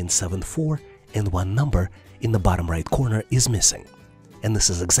 9, 7, 4, and one number in the bottom right corner is missing. And this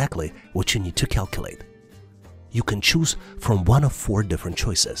is exactly what you need to calculate. You can choose from one of 4 different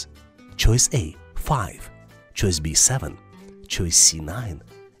choices. Choice A, 5. Choice B, 7. Choice C, 9.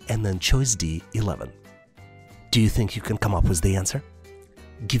 And then choice D, 11. Do you think you can come up with the answer?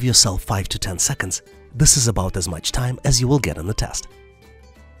 Give yourself 5 to 10 seconds. This is about as much time as you will get on the test.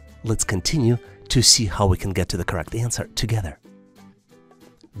 Let's continue to see how we can get to the correct answer together.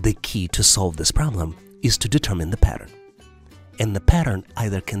 The key to solve this problem is to determine the pattern. And the pattern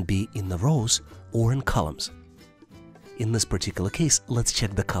either can be in the rows or in columns. In this particular case, let's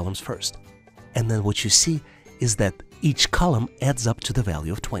check the columns first. And then what you see is that each column adds up to the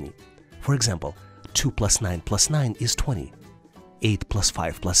value of 20. For example, 2 plus 9 plus 9 is 20. 8 plus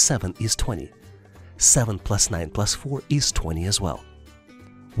 5 plus 7 is 20. 7 plus 9 plus 4 is 20 as well.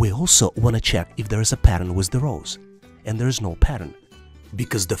 We also want to check if there is a pattern with the rows. and there's no pattern,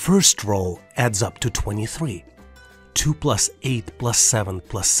 because the first row adds up to 23. 2 plus 8 plus 7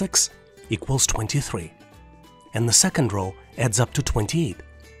 plus 6 equals 23. And the second row adds up to 28.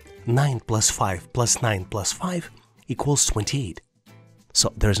 9 plus 5 plus 9 plus 5 equals 28.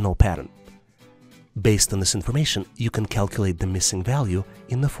 So there's no pattern. Based on this information, you can calculate the missing value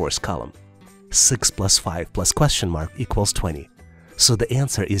in the fourth column. 6 plus 5 plus question mark equals 20. So the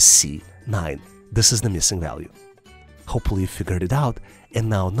answer is C, 9. This is the missing value. Hopefully you figured it out and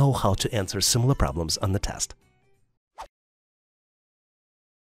now know how to answer similar problems on the test.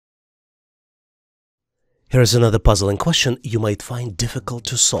 Here's another puzzling question you might find difficult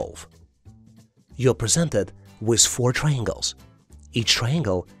to solve. You're presented with 4 triangles. Each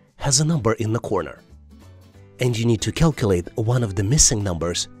triangle has a number in the corner, and you need to calculate one of the missing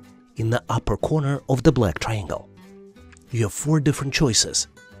numbers in the upper corner of the black triangle. You have 4 different choices.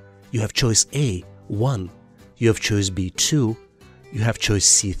 You have choice A, 1, you have choice B, 2, you have choice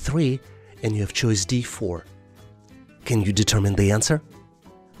C, 3, and you have choice D, 4. Can you determine the answer?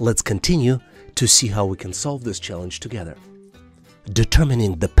 Let's continue to see how we can solve this challenge together.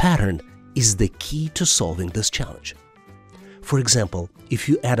 Determining the pattern is the key to solving this challenge. For example, if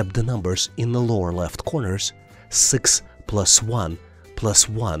you add up the numbers in the lower left corners, 6 plus 1 plus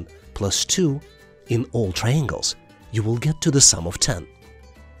 1 plus 2 in all triangles, you will get to the sum of 10.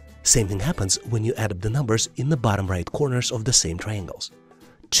 Same thing happens when you add up the numbers in the bottom right corners of the same triangles.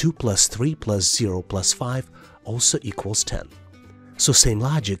 2 plus 3 plus 0 plus 5 also equals 10. So same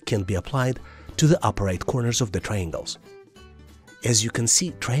logic can be applied to the upper right corners of the triangles. As you can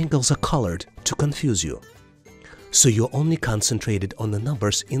see, triangles are colored to confuse you. So you're only concentrated on the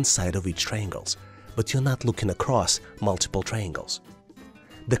numbers inside of each triangles, but you're not looking across multiple triangles.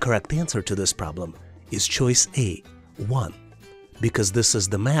 The correct answer to this problem is choice A, 1, because this is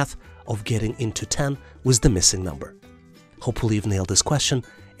the math of getting into 10 with the missing number. Hopefully you've nailed this question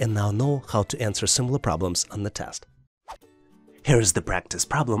and now know how to answer similar problems on the test. Here is the practice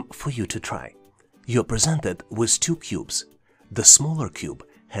problem for you to try. You're presented with 2 cubes. The smaller cube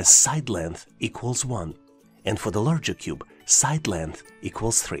has side length equals 1, and for the larger cube, side length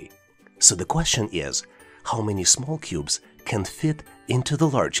equals 3. So the question is, how many small cubes can fit into the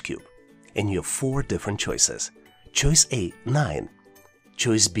large cube? And you have 4 different choices. Choice A, 9,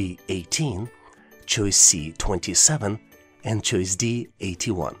 choice B, 18, choice C, 27, and choice D,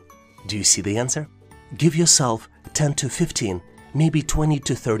 81. Do you see the answer? Give yourself 10 to 15, maybe 20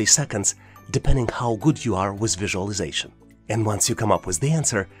 to 30 seconds, depending how good you are with visualization. And once you come up with the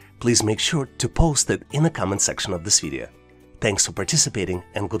answer, please make sure to post it in the comment section of this video. Thanks for participating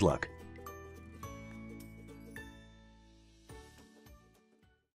and good luck!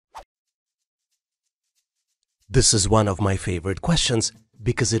 This is one of my favorite questions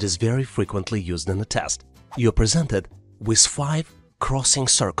because it is very frequently used in the test. You're presented with 5 crossing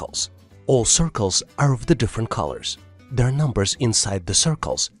circles. All circles are of the different colors. There are numbers inside the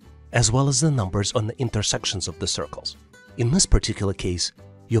circles, as well as the numbers on the intersections of the circles. In this particular case,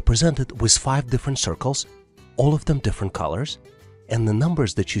 you're presented with 5 different circles, all of them different colors, and the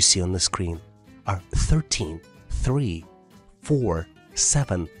numbers that you see on the screen are 13, 3, 4,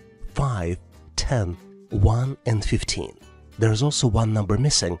 7, 5, 10, 1, and 15. There is also one number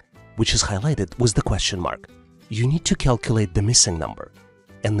missing, which is highlighted with the question mark. You need to calculate the missing number,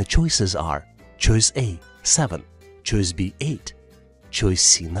 and the choices are choice A, 7, choice B, 8, choice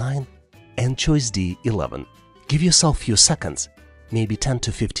C, 9, and choice D, 11. Give yourself a few seconds, maybe 10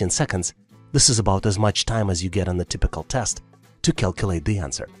 to 15 seconds. This is about as much time as you get on the typical test to calculate the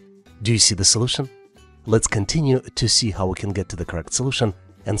answer. Do you see the solution? Let's continue to see how we can get to the correct solution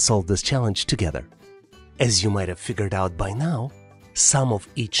and solve this challenge together. As you might have figured out by now, sum of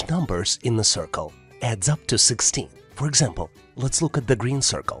each numbers in the circle adds up to 16. For example, let's look at the green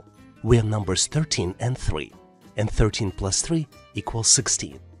circle. We have numbers 13 and 3, and 13 plus 3 equals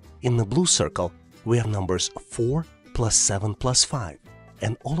 16. In the blue circle, we have numbers 4 plus 7 plus 5,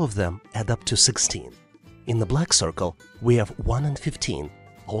 and all of them add up to 16. In the black circle, we have 1 and 15,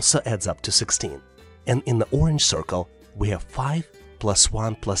 also adds up to 16. And in the orange circle, we have 5 plus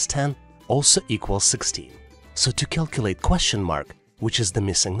 1 plus 10, also equals 16. So to calculate question mark, which is the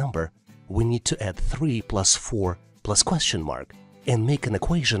missing number, we need to add 3 plus 4 plus question mark and make an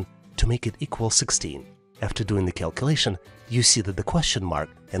equation to make it equal 16. After doing the calculation, you see that the question mark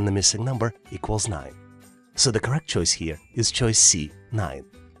and the missing number equals 9. So the correct choice here is choice C, 9.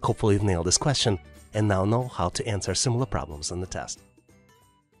 Hopefully you've nailed this question and now know how to answer similar problems on the test.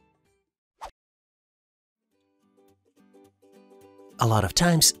 A lot of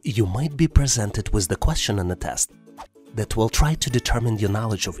times, you might be presented with the question on the test that will try to determine your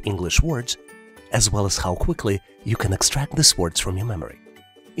knowledge of English words as well as how quickly you can extract these words from your memory.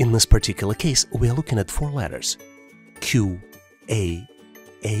 In this particular case, we are looking at 4 letters: Q, A,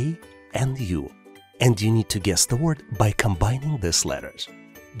 and U, and you need to guess the word by combining these letters.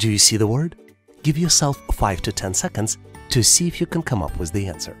 Do you see the word? Give yourself 5 to 10 seconds to see if you can come up with the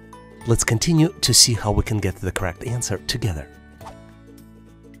answer. Let's continue to see how we can get the correct answer together.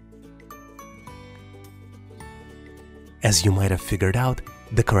 As you might have figured out,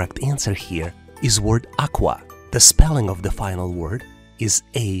 the correct answer here is word aqua. The spelling of the final word is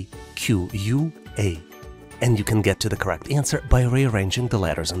A-Q-U-A, and you can get to the correct answer by rearranging the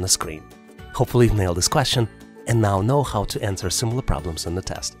letters on the screen. Hopefully you've nailed this question and now know how to answer similar problems in the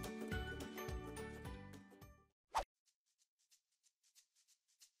test.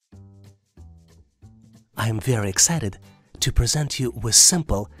 I am very excited to present you with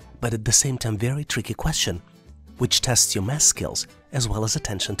simple but at the same time very tricky question, which tests your math skills as well as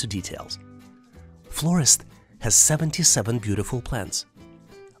attention to details. Florist has 77 beautiful plants.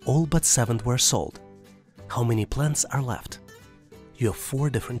 All but 7 were sold. How many plants are left? You have 4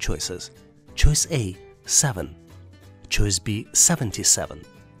 different choices. Choice A, 7. Choice B, 77.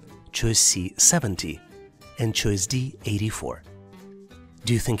 Choice C, 70. And choice D, 84.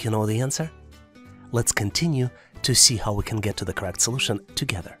 Do you think you know the answer? Let's continue to see how we can get to the correct solution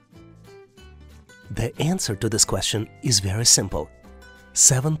together. The answer to this question is very simple.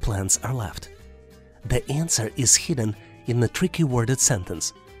 7 plants are left. The answer is hidden in the tricky worded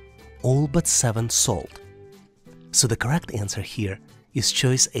sentence, all but 7 sold. So the correct answer here is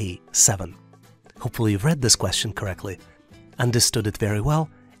choice A, 7. Hopefully you've read this question correctly, understood it very well,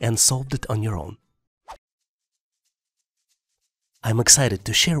 and solved it on your own. I'm excited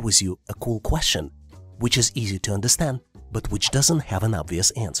to share with you a cool question, which is easy to understand, but which doesn't have an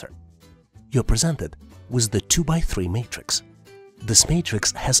obvious answer. You're presented with the 2x3 matrix. This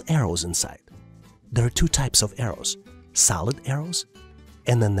matrix has arrows inside. There are 2 types of arrows, solid arrows,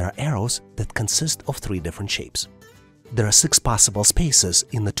 and then there are arrows that consist of 3 different shapes. There are 6 possible spaces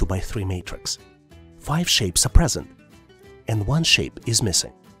in the 2x3 matrix. 5 shapes are present, and 1 shape is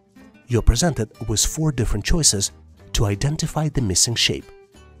missing. You're presented with 4 different choices to identify the missing shape,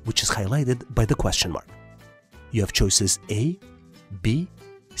 which is highlighted by the question mark. You have choices A, B,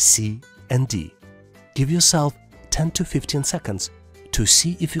 C, and D. Give yourself 10 to 15 seconds to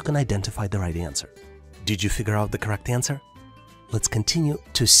see if you can identify the right answer. Did you figure out the correct answer? Let's continue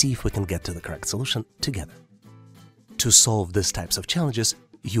to see if we can get to the correct solution together. To solve these types of challenges,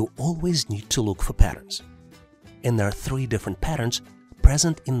 you always need to look for patterns. And there are 3 different patterns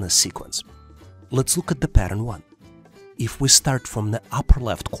present in this sequence. Let's look at the pattern 1. If we start from the upper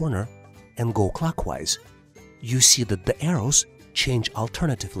left corner and go clockwise, you see that the arrows change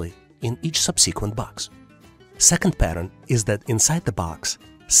alternatively in each subsequent box. Second pattern is that inside the box,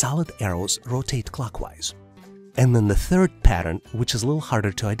 solid arrows rotate clockwise. And then the third pattern, which is a little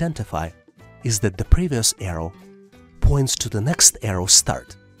harder to identify, is that the previous arrow points to the next arrow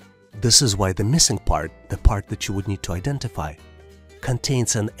start. This is why the missing part, the part that you would need to identify,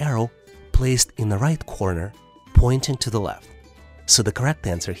 contains an arrow placed in the right corner pointing to the left. So the correct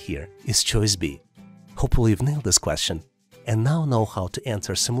answer here is choice B. Hopefully you've nailed this question and now know how to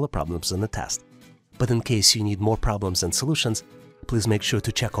answer similar problems in the test. But in case you need more problems and solutions, please make sure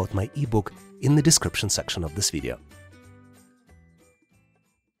to check out my ebook in the description section of this video.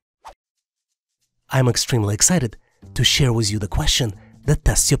 I'm extremely excited to share with you the question that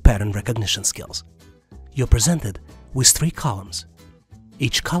tests your pattern recognition skills. You're presented with 3 columns.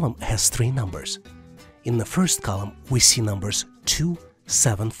 Each column has 3 numbers. In the first column, we see numbers 2,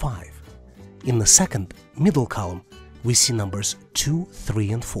 7, 5. In the second, middle column, we see numbers 2,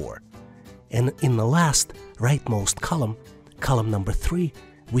 3, and 4. And in the last, rightmost column, column number 3,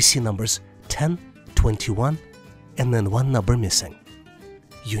 we see numbers 10, 21, and then 1 number missing.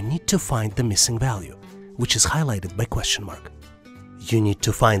 You need to find the missing value, which is highlighted by question mark. You need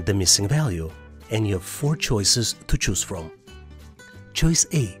to find the missing value, and you have 4 choices to choose from. Choice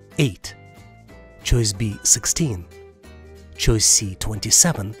A, 8. Choice B, 16. Choice C,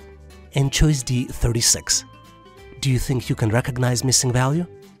 27. And choice D, 36. Do you think you can recognize missing value?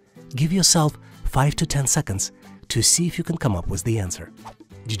 Give yourself 5 to 10 seconds to see if you can come up with the answer.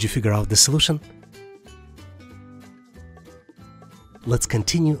 Did you figure out the solution? Let's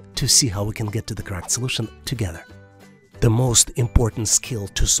continue to see how we can get to the correct solution together. The most important skill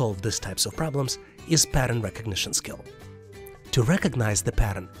to solve these types of problems is pattern recognition skill. To recognize the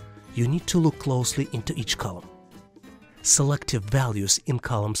pattern, you need to look closely into each column. Selective values in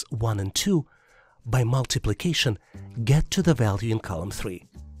columns 1 and 2 by multiplication get to the value in column 3,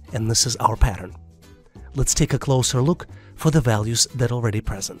 and this is our pattern. Let's take a closer look for the values that are already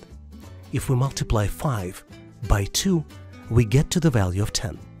present. if we multiply 5 by 2, we get to the value of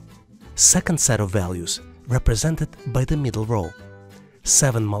 10. Second set of values represented by the middle row.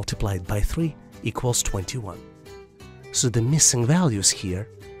 7 multiplied by 3 equals 21. So the missing values here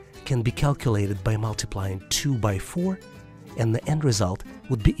can be calculated by multiplying 2 by 4, and the end result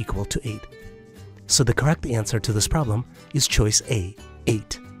would be equal to 8. So the correct answer to this problem is choice A,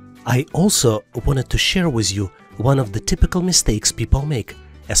 8. I also wanted to share with you one of the typical mistakes people make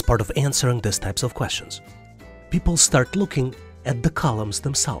as part of answering these types of questions. People start looking at the columns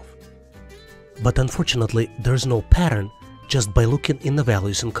themselves. But unfortunately, there's no pattern just by looking in the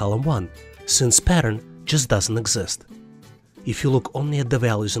values in column 1, since pattern just doesn't exist. If you look only at the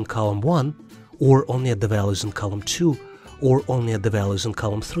values in column 1, or only at the values in column 2, or only at the values in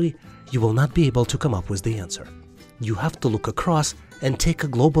column 3, you will not be able to come up with the answer. You have to look across and take a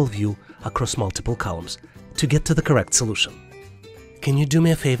global view across multiple columns to get to the correct solution. Can you do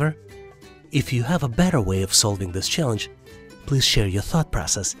me a favor? If you have a better way of solving this challenge, please share your thought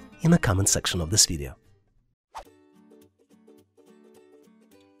process in the comment section of this video.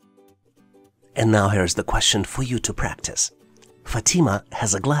 And now here's the question for you to practice. Fatima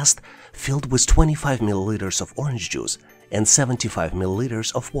has a glass filled with 25 milliliters of orange juice and 75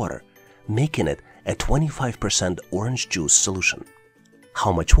 milliliters of water, making it a 25% orange juice solution.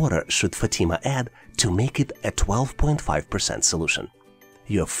 How much water should Fatima add to make it a 12.5% solution?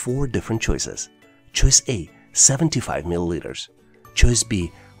 You have 4 different choices. Choice A, 75 milliliters. Choice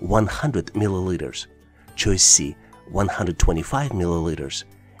B, 100 milliliters. Choice C, 125 milliliters.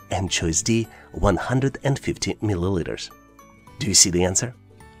 And choice D, 150 milliliters. Do you see the answer?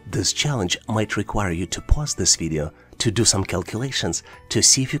 This challenge might require you to pause this video to do some calculations to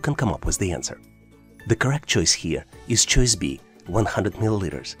see if you can come up with the answer. The correct choice here is choice B, 100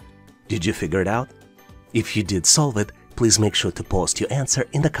 milliliters. Did you figure it out? If you did solve it, please make sure to post your answer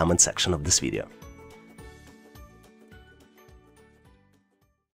in the comment section of this video.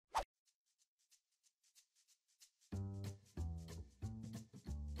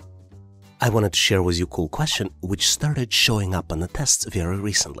 I wanted to share with you a cool question which started showing up on the tests very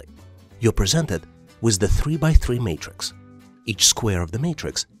recently. You're presented with the 3x3 matrix. Each square of the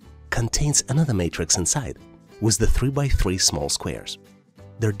matrix contains another matrix inside with the 3x3 small squares.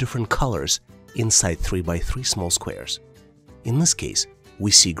 There are different colors inside 3x3 small squares. In this case, we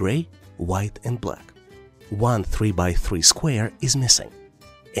see gray, white, and black. One 3x3 square is missing,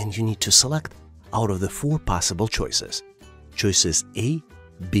 and you need to select out of the 4 possible choices. Choices A,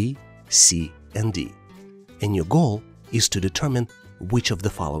 B, C, and D. And your goal is to determine which of the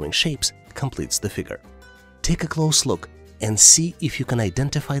following shapes completes the figure. Take a close look and see if you can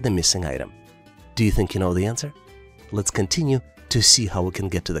identify the missing item. Do you think you know the answer? Let's continue to see how we can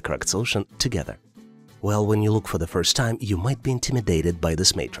get to the correct solution together. Well, when you look for the first time, you might be intimidated by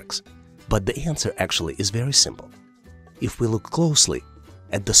this matrix. But the answer actually is very simple. If we look closely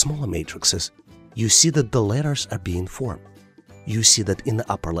at the smaller matrices, you see that the letters are being formed. You see that in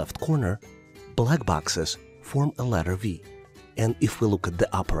the upper left corner, black boxes form a letter V. And if we look at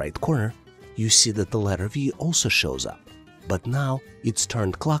the upper right corner, you see that the letter V also shows up, but now it's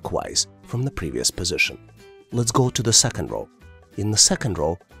turned clockwise from the previous position. Let's go to the second row. In the second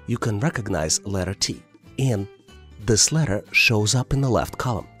row, you can recognize letter T, and this letter shows up in the left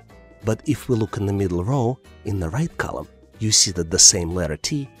column. But if we look in the middle row, in the right column, you see that the same letter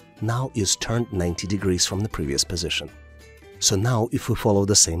T now is turned 90 degrees from the previous position. So now, if we follow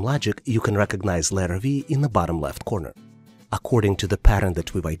the same logic, you can recognize letter V in the bottom left corner. According to the pattern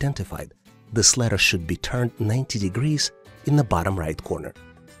that we've identified, this letter should be turned 90 degrees in the bottom right corner.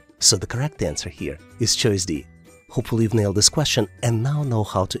 So the correct answer here is choice D. Hopefully you've nailed this question and now know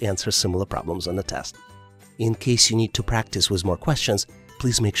how to answer similar problems on the test. In case you need to practice with more questions,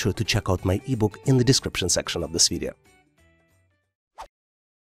 please make sure to check out my ebook in the description section of this video.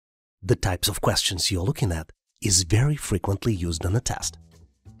 The types of questions you're looking at is very frequently used on the test.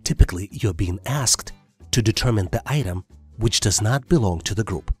 Typically, you're being asked to determine the item which does not belong to the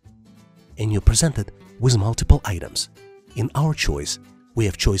group. And you're presented with multiple items. In our choice, we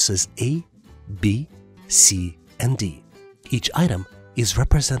have choices A, B, C, and D. Each item is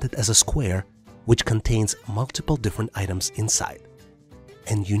represented as a square which contains multiple different items inside.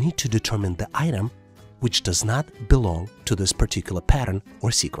 And you need to determine the item which does not belong to this particular pattern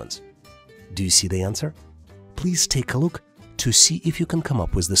or sequence. Do you see the answer? Please take a look to see if you can come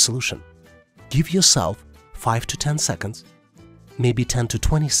up with the solution. Give yourself 5 to 10 seconds, maybe 10 to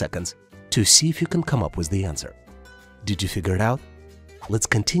 20 seconds to see if you can come up with the answer. Did you figure it out? Let's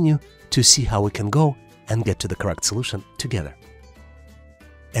continue to see how we can go and get to the correct solution together.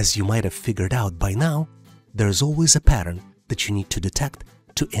 As you might have figured out by now, there is always a pattern that you need to detect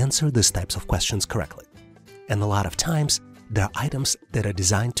to answer these types of questions correctly. And a lot of times, there are items that are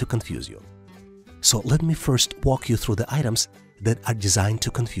designed to confuse you. So let me first walk you through the items that are designed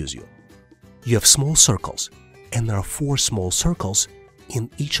to confuse you. You have small circles, and there are 4 small circles in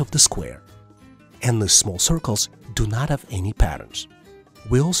each of the square. And these small circles do not have any patterns.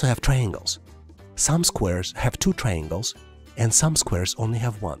 We also have triangles. Some squares have 2 triangles, and some squares only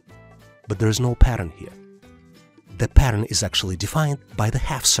have 1. But there is no pattern here. The pattern is actually defined by the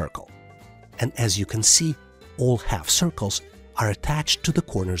half circle. And as you can see, all half circles are attached to the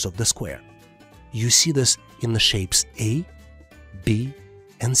corners of the square. You see this in the shapes A, B,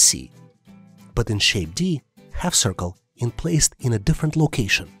 and C. But in shape D, half circle is placed in a different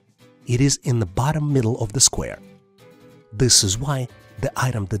location. It is in the bottom middle of the square. This is why the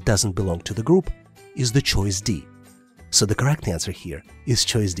item that doesn't belong to the group is the choice D. So the correct answer here is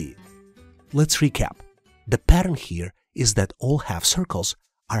choice D. Let's recap. The pattern here is that all half circles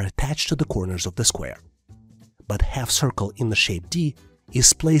are attached to the corners of the square. But half circle in the shape D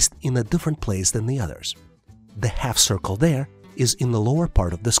is placed in a different place than the others. The half circle there is in the lower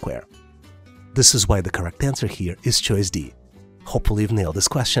part of the square. This is why the correct answer here is choice D. Hopefully you've nailed this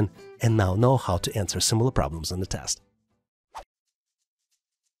question and now know how to answer similar problems on the test.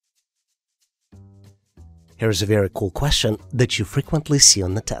 Here's a very cool question that you frequently see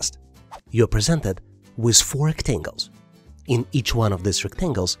on the test. You're presented with 4 rectangles. In each one of these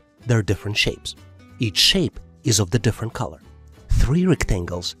rectangles, there are different shapes. Each shape is of the different color. 3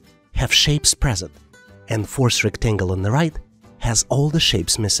 rectangles have shapes present, and 4th rectangle on the right has all the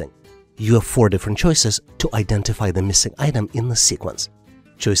shapes missing. You have 4 different choices to identify the missing item in the sequence.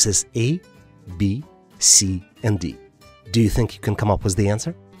 Choices A, B, C, and D. Do you think you can come up with the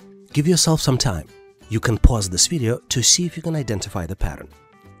answer? Give yourself some time. You can pause this video to see if you can identify the pattern.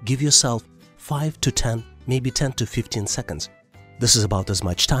 Give yourself 5 to 10, maybe 10 to 15 seconds. This is about as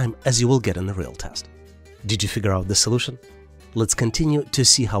much time as you will get in the real test. Did you figure out the solution? Let's continue to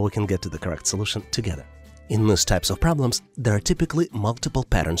see how we can get to the correct solution together. In most types of problems, there are typically multiple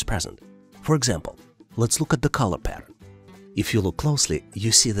patterns present. For example, let's look at the color pattern. If you look closely,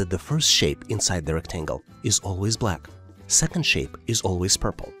 you see that the first shape inside the rectangle is always black, second shape is always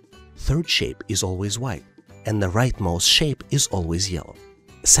purple, third shape is always white, and the rightmost shape is always yellow.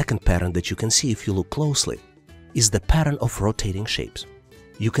 Second pattern that you can see if you look closely is the pattern of rotating shapes.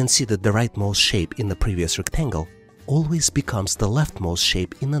 You can see that the rightmost shape in the previous rectangle always becomes the leftmost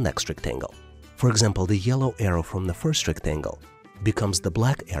shape in the next rectangle. For example, the yellow arrow from the first rectangle becomes the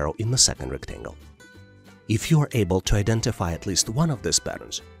black arrow in the second rectangle. If you are able to identify at least one of these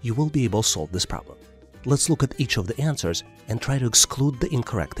patterns, you will be able to solve this problem. Let's look at each of the answers and try to exclude the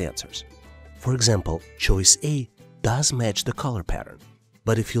incorrect answers. For example, choice A does match the color pattern,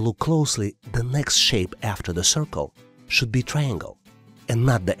 but if you look closely, the next shape after the circle should be triangle, and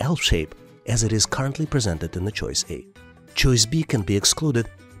not the L shape as it is currently presented in the choice A. Choice B can be excluded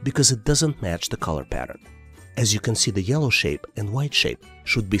because it doesn't match the color pattern. As you can see, the yellow shape and white shape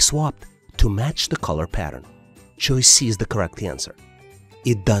should be swapped to match the color pattern. Choice C is the correct answer.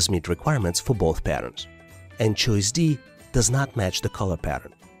 It does meet requirements for both patterns. And choice D does not match the color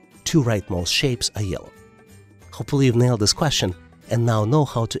pattern. 2 rightmost shapes are yellow. Hopefully you've nailed this question and now know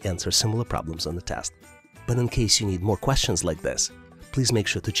how to answer similar problems on the test. But in case you need more questions like this, please make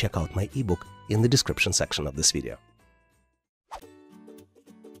sure to check out my ebook in the description section of this video.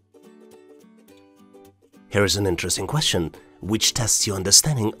 Here is an interesting question which tests your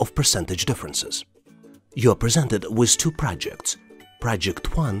understanding of percentage differences. You are presented with 2 projects,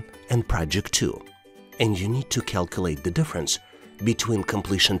 Project 1 and Project 2, and you need to calculate the difference between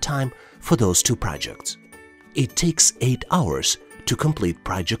completion time for those 2 projects. It takes 8 hours to complete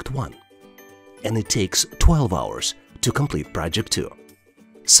Project 1, and it takes 12 hours to complete Project 2.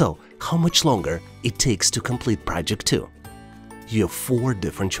 So, how much longer it takes to complete Project 2? You have 4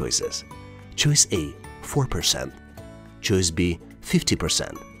 different choices. Choice A, 4%, choice B,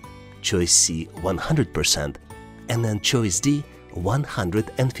 50%, choice C, 100%, and then choice D,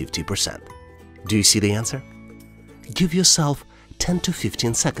 150%. Do you see the answer? Give yourself 10 to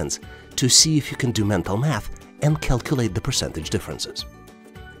 15 seconds to see if you can do mental math and calculate the percentage differences.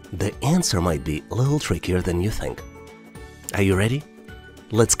 The answer might be a little trickier than you think. Are you ready?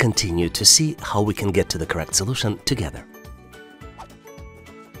 Let's continue to see how we can get to the correct solution together.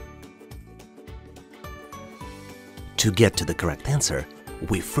 To get to the correct answer,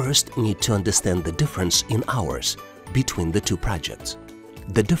 we first need to understand the difference in hours between the 2 projects.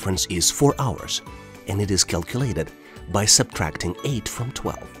 The difference is 4 hours, and it is calculated by subtracting 8 from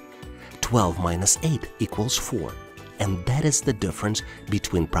 12. 12 minus 8 equals 4, and that is the difference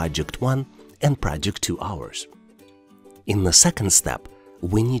between Project 1 and Project 2 hours. In the second step,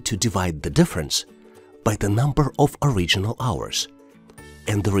 we need to divide the difference by the number of original hours,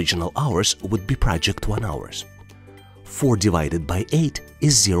 and the original hours would be project 1 hours. 4 divided by 8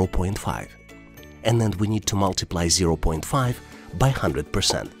 is 0.5, and then we need to multiply 0.5 by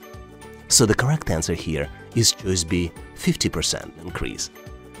 100%. So the correct answer here is choice B, 50% increase.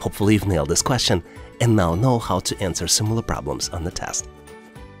 Hopefully you've nailed this question and now know how to answer similar problems on the test.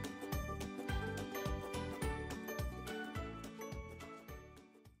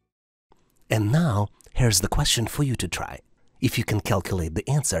 And now, here's the question for you to try. If you can calculate the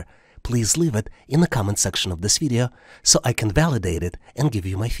answer, please leave it in the comment section of this video so I can validate it and give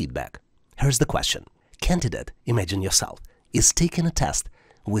you my feedback. Here's the question. Candidate, imagine yourself, is taking a test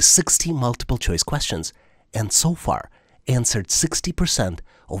with 60 multiple choice questions and so far answered 60%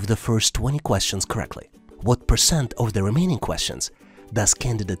 of the first 20 questions correctly. What percent of the remaining questions does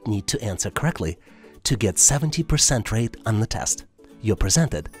candidate need to answer correctly to get 70% rate on the test? You're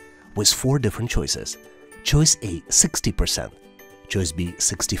presented with 4 different choices. Choice A, 60%, choice B,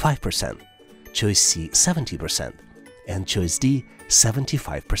 65%, choice C, 70%, and choice D,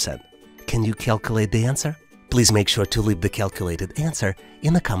 75%. Can you calculate the answer? Please make sure to leave the calculated answer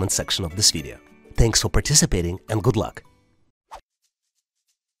in the comment section of this video. Thanks for participating and good luck!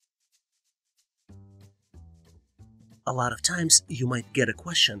 A lot of times you might get a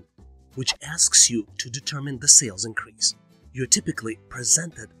question which asks you to determine the sales increase. You're typically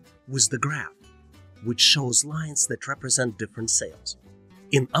presented with the graph, which shows lines that represent different sales.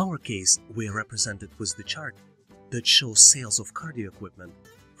 In our case, we are represented with the chart that shows sales of cardio equipment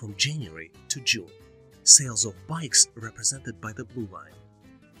from January to June, sales of bikes represented by the blue line,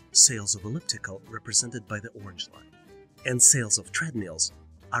 sales of elliptical represented by the orange line, and sales of treadmills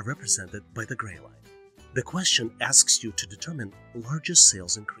are represented by the gray line. The question asks you to determine largest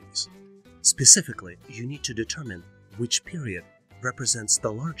sales increase. Specifically, you need to determine which period represents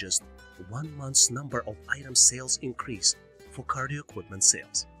the largest 1 month's number of item sales increase for cardio equipment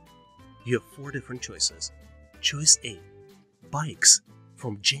sales. You have 4 different choices. Choice A, bikes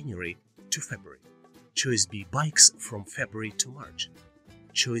from January to February. Choice B, bikes from February to March.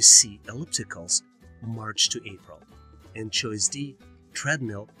 Choice C, ellipticals, March to April. And choice D,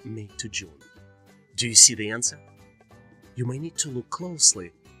 treadmill, May to June. Do you see the answer? You may need to look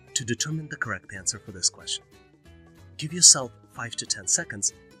closely to determine the correct answer for this question. Give yourself 5 to 10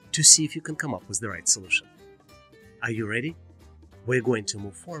 seconds to see if you can come up with the right solution. Are you ready? We're going to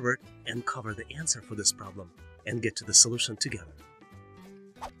move forward and cover the answer for this problem and get to the solution together.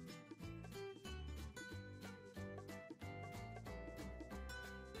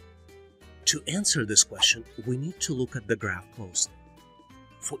 To answer this question, we need to look at the graph closely.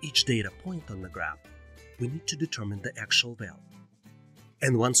 For each data point on the graph, we need to determine the actual value.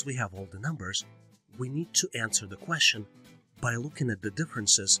 And once we have all the numbers, we need to answer the question by looking at the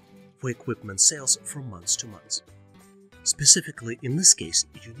differences for equipment sales from months to months. Specifically, in this case,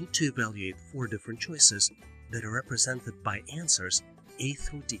 you need to evaluate 4 different choices that are represented by answers A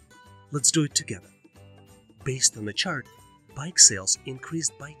through D. Let's do it together. Based on the chart, bike sales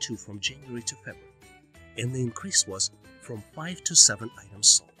increased by 2 from January to February, and the increase was from 5 to 7 items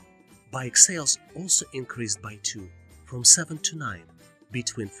sold. Bike sales also increased by 2 from 7 to 9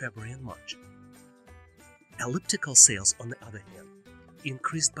 between February and March. Elliptical sales, on the other hand,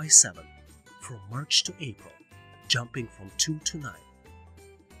 increased by 7 from March to April, jumping from 2 to 9.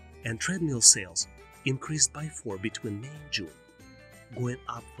 And treadmill sales increased by 4 between May and June, going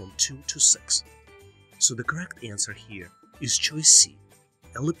up from 2 to 6. So the correct answer here is choice C,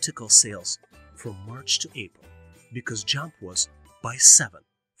 elliptical sales from March to April, because jump was by 7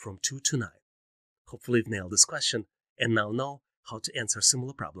 from 2 to 9. Hopefully you've nailed this question and now know how to answer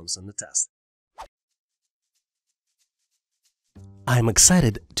similar problems on the test. I'm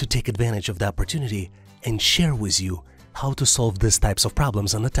excited to take advantage of the opportunity and share with you how to solve these types of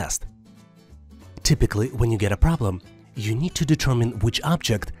problems on the test. Typically, when you get a problem, you need to determine which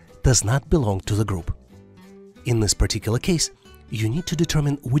object does not belong to the group. In this particular case, you need to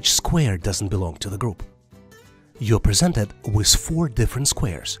determine which square doesn't belong to the group. You're presented with 4 different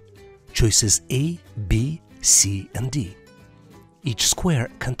squares, choices A, B, C, and D. Each square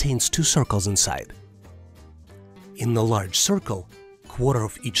contains 2 circles inside. In the large circle, quarter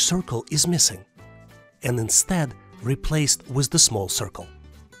of each circle is missing, and instead replaced with the small circle.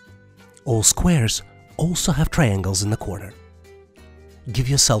 All squares also have triangles in the corner. Give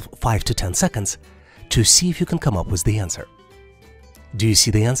yourself 5 to 10 seconds to see if you can come up with the answer. Do you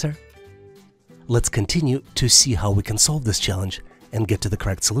see the answer? Let's continue to see how we can solve this challenge and get to the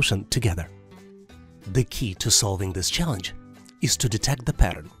correct solution together. The key to solving this challenge is to detect the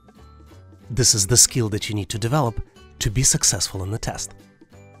pattern. This is the skill that you need to develop to be successful in the test.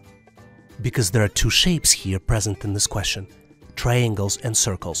 Because there are two shapes here present in this question, triangles and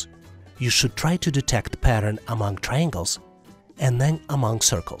circles, you should try to detect pattern among triangles and then among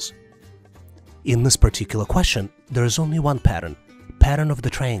circles. In this particular question, there is only one pattern, pattern of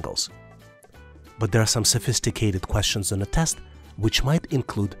the triangles. But there are some sophisticated questions in the test which might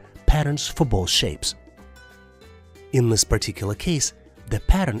include patterns for both shapes. In this particular case, the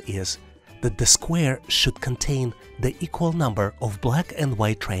pattern is that the square should contain the equal number of black and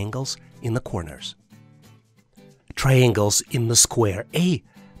white triangles in the corners. Triangles in the square A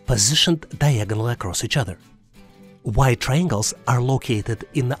positioned diagonally across each other. White triangles are located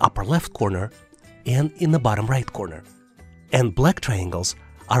in the upper left corner and in the bottom right corner, and black triangles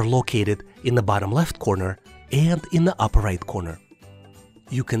are located in the bottom left corner and in the upper right corner.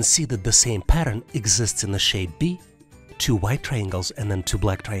 You can see that the same pattern exists in the shape B, two white triangles and then two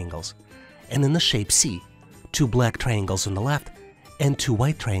black triangles, and in the shape C, two black triangles on the left and two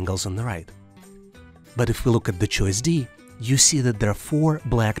white triangles on the right. But if we look at the choice D, you see that there are four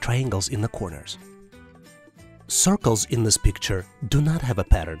black triangles in the corners. Circles in this picture do not have a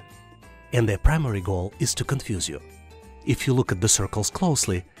pattern, and their primary goal is to confuse you. If you look at the circles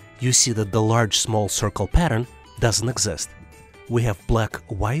closely, you see that the large-small circle pattern doesn't exist. We have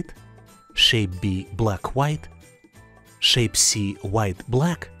black-white, shape B black-white, shape C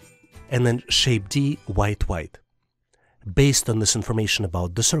white-black, and then shape D white-white. Based on this information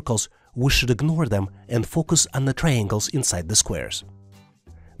about the circles, we should ignore them and focus on the triangles inside the squares.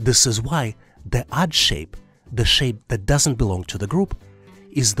 This is why the odd shape, the shape that doesn't belong to the group,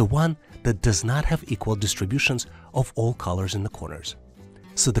 is the one that does not have equal distributions of all colors in the corners.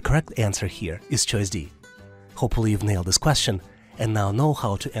 So the correct answer here is choice D. Hopefully you've nailed this question and now know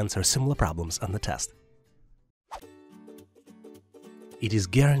how to answer similar problems on the test. It is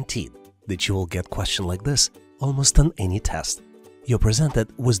guaranteed that you will get a question like this almost on any test. You're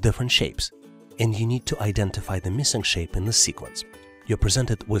presented with different shapes, and you need to identify the missing shape in the sequence. You're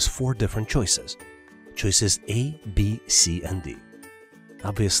presented with four different choices. Choices A, B, C, and D.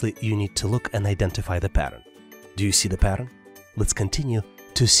 Obviously, you need to look and identify the pattern. Do you see the pattern? Let's continue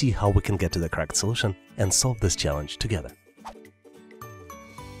to see how we can get to the correct solution and solve this challenge together.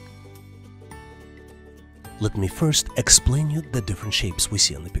 Let me first explain you the different shapes we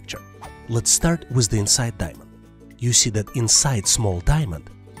see in the picture. Let's start with the inside diamond. You see that inside small diamond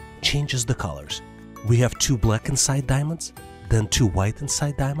changes the colors. We have two black inside diamonds, then two white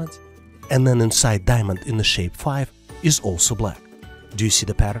inside diamonds, and then inside diamond in the shape 5 is also black. Do you see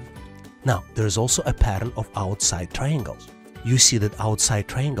the pattern? Now, there is also a pattern of outside triangles. You see that outside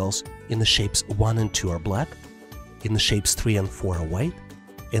triangles in the shapes 1 and 2 are black, in the shapes 3 and 4 are white,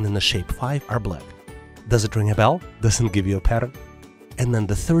 and in the shape 5 are black. Does it ring a bell? Doesn't give you a pattern? And then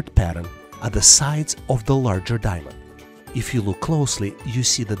the third pattern are the sides of the larger diamond. If you look closely, you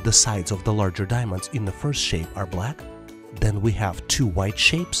see that the sides of the larger diamonds in the first shape are black, then we have two white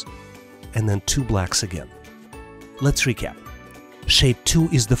shapes, and then two blacks again. Let's recap. Shape 2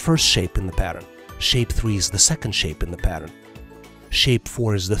 is the first shape in the pattern, shape 3 is the second shape in the pattern, shape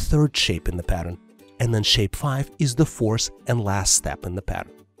 4 is the third shape in the pattern, and then shape 5 is the fourth and last step in the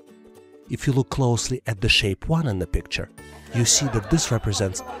pattern. If you look closely at the shape 1 in the picture, you see that this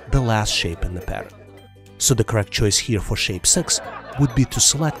represents the last shape in the pattern. So the correct choice here for shape 6 would be to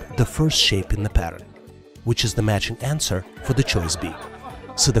select the first shape in the pattern, which is the matching answer for the choice B.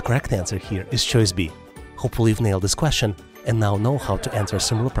 So the correct answer here is choice B. Hopefully you've nailed this question and now know how to answer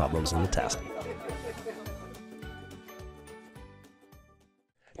similar problems in the test.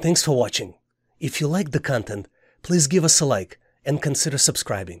 Thanks for watching. If you liked the content, please give us a like and consider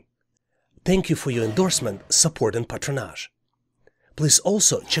subscribing. Thank you for your endorsement, support, and patronage. Please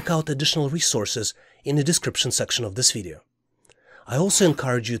also check out additional resources in the description section of this video. I also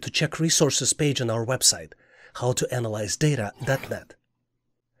encourage you to check resources page on our website, howtoanalyzedata.net.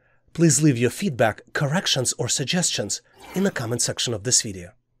 Please leave your feedback, corrections, or suggestions in the comment section of this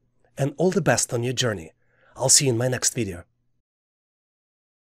video. And all the best on your journey. I'll see you in my next video.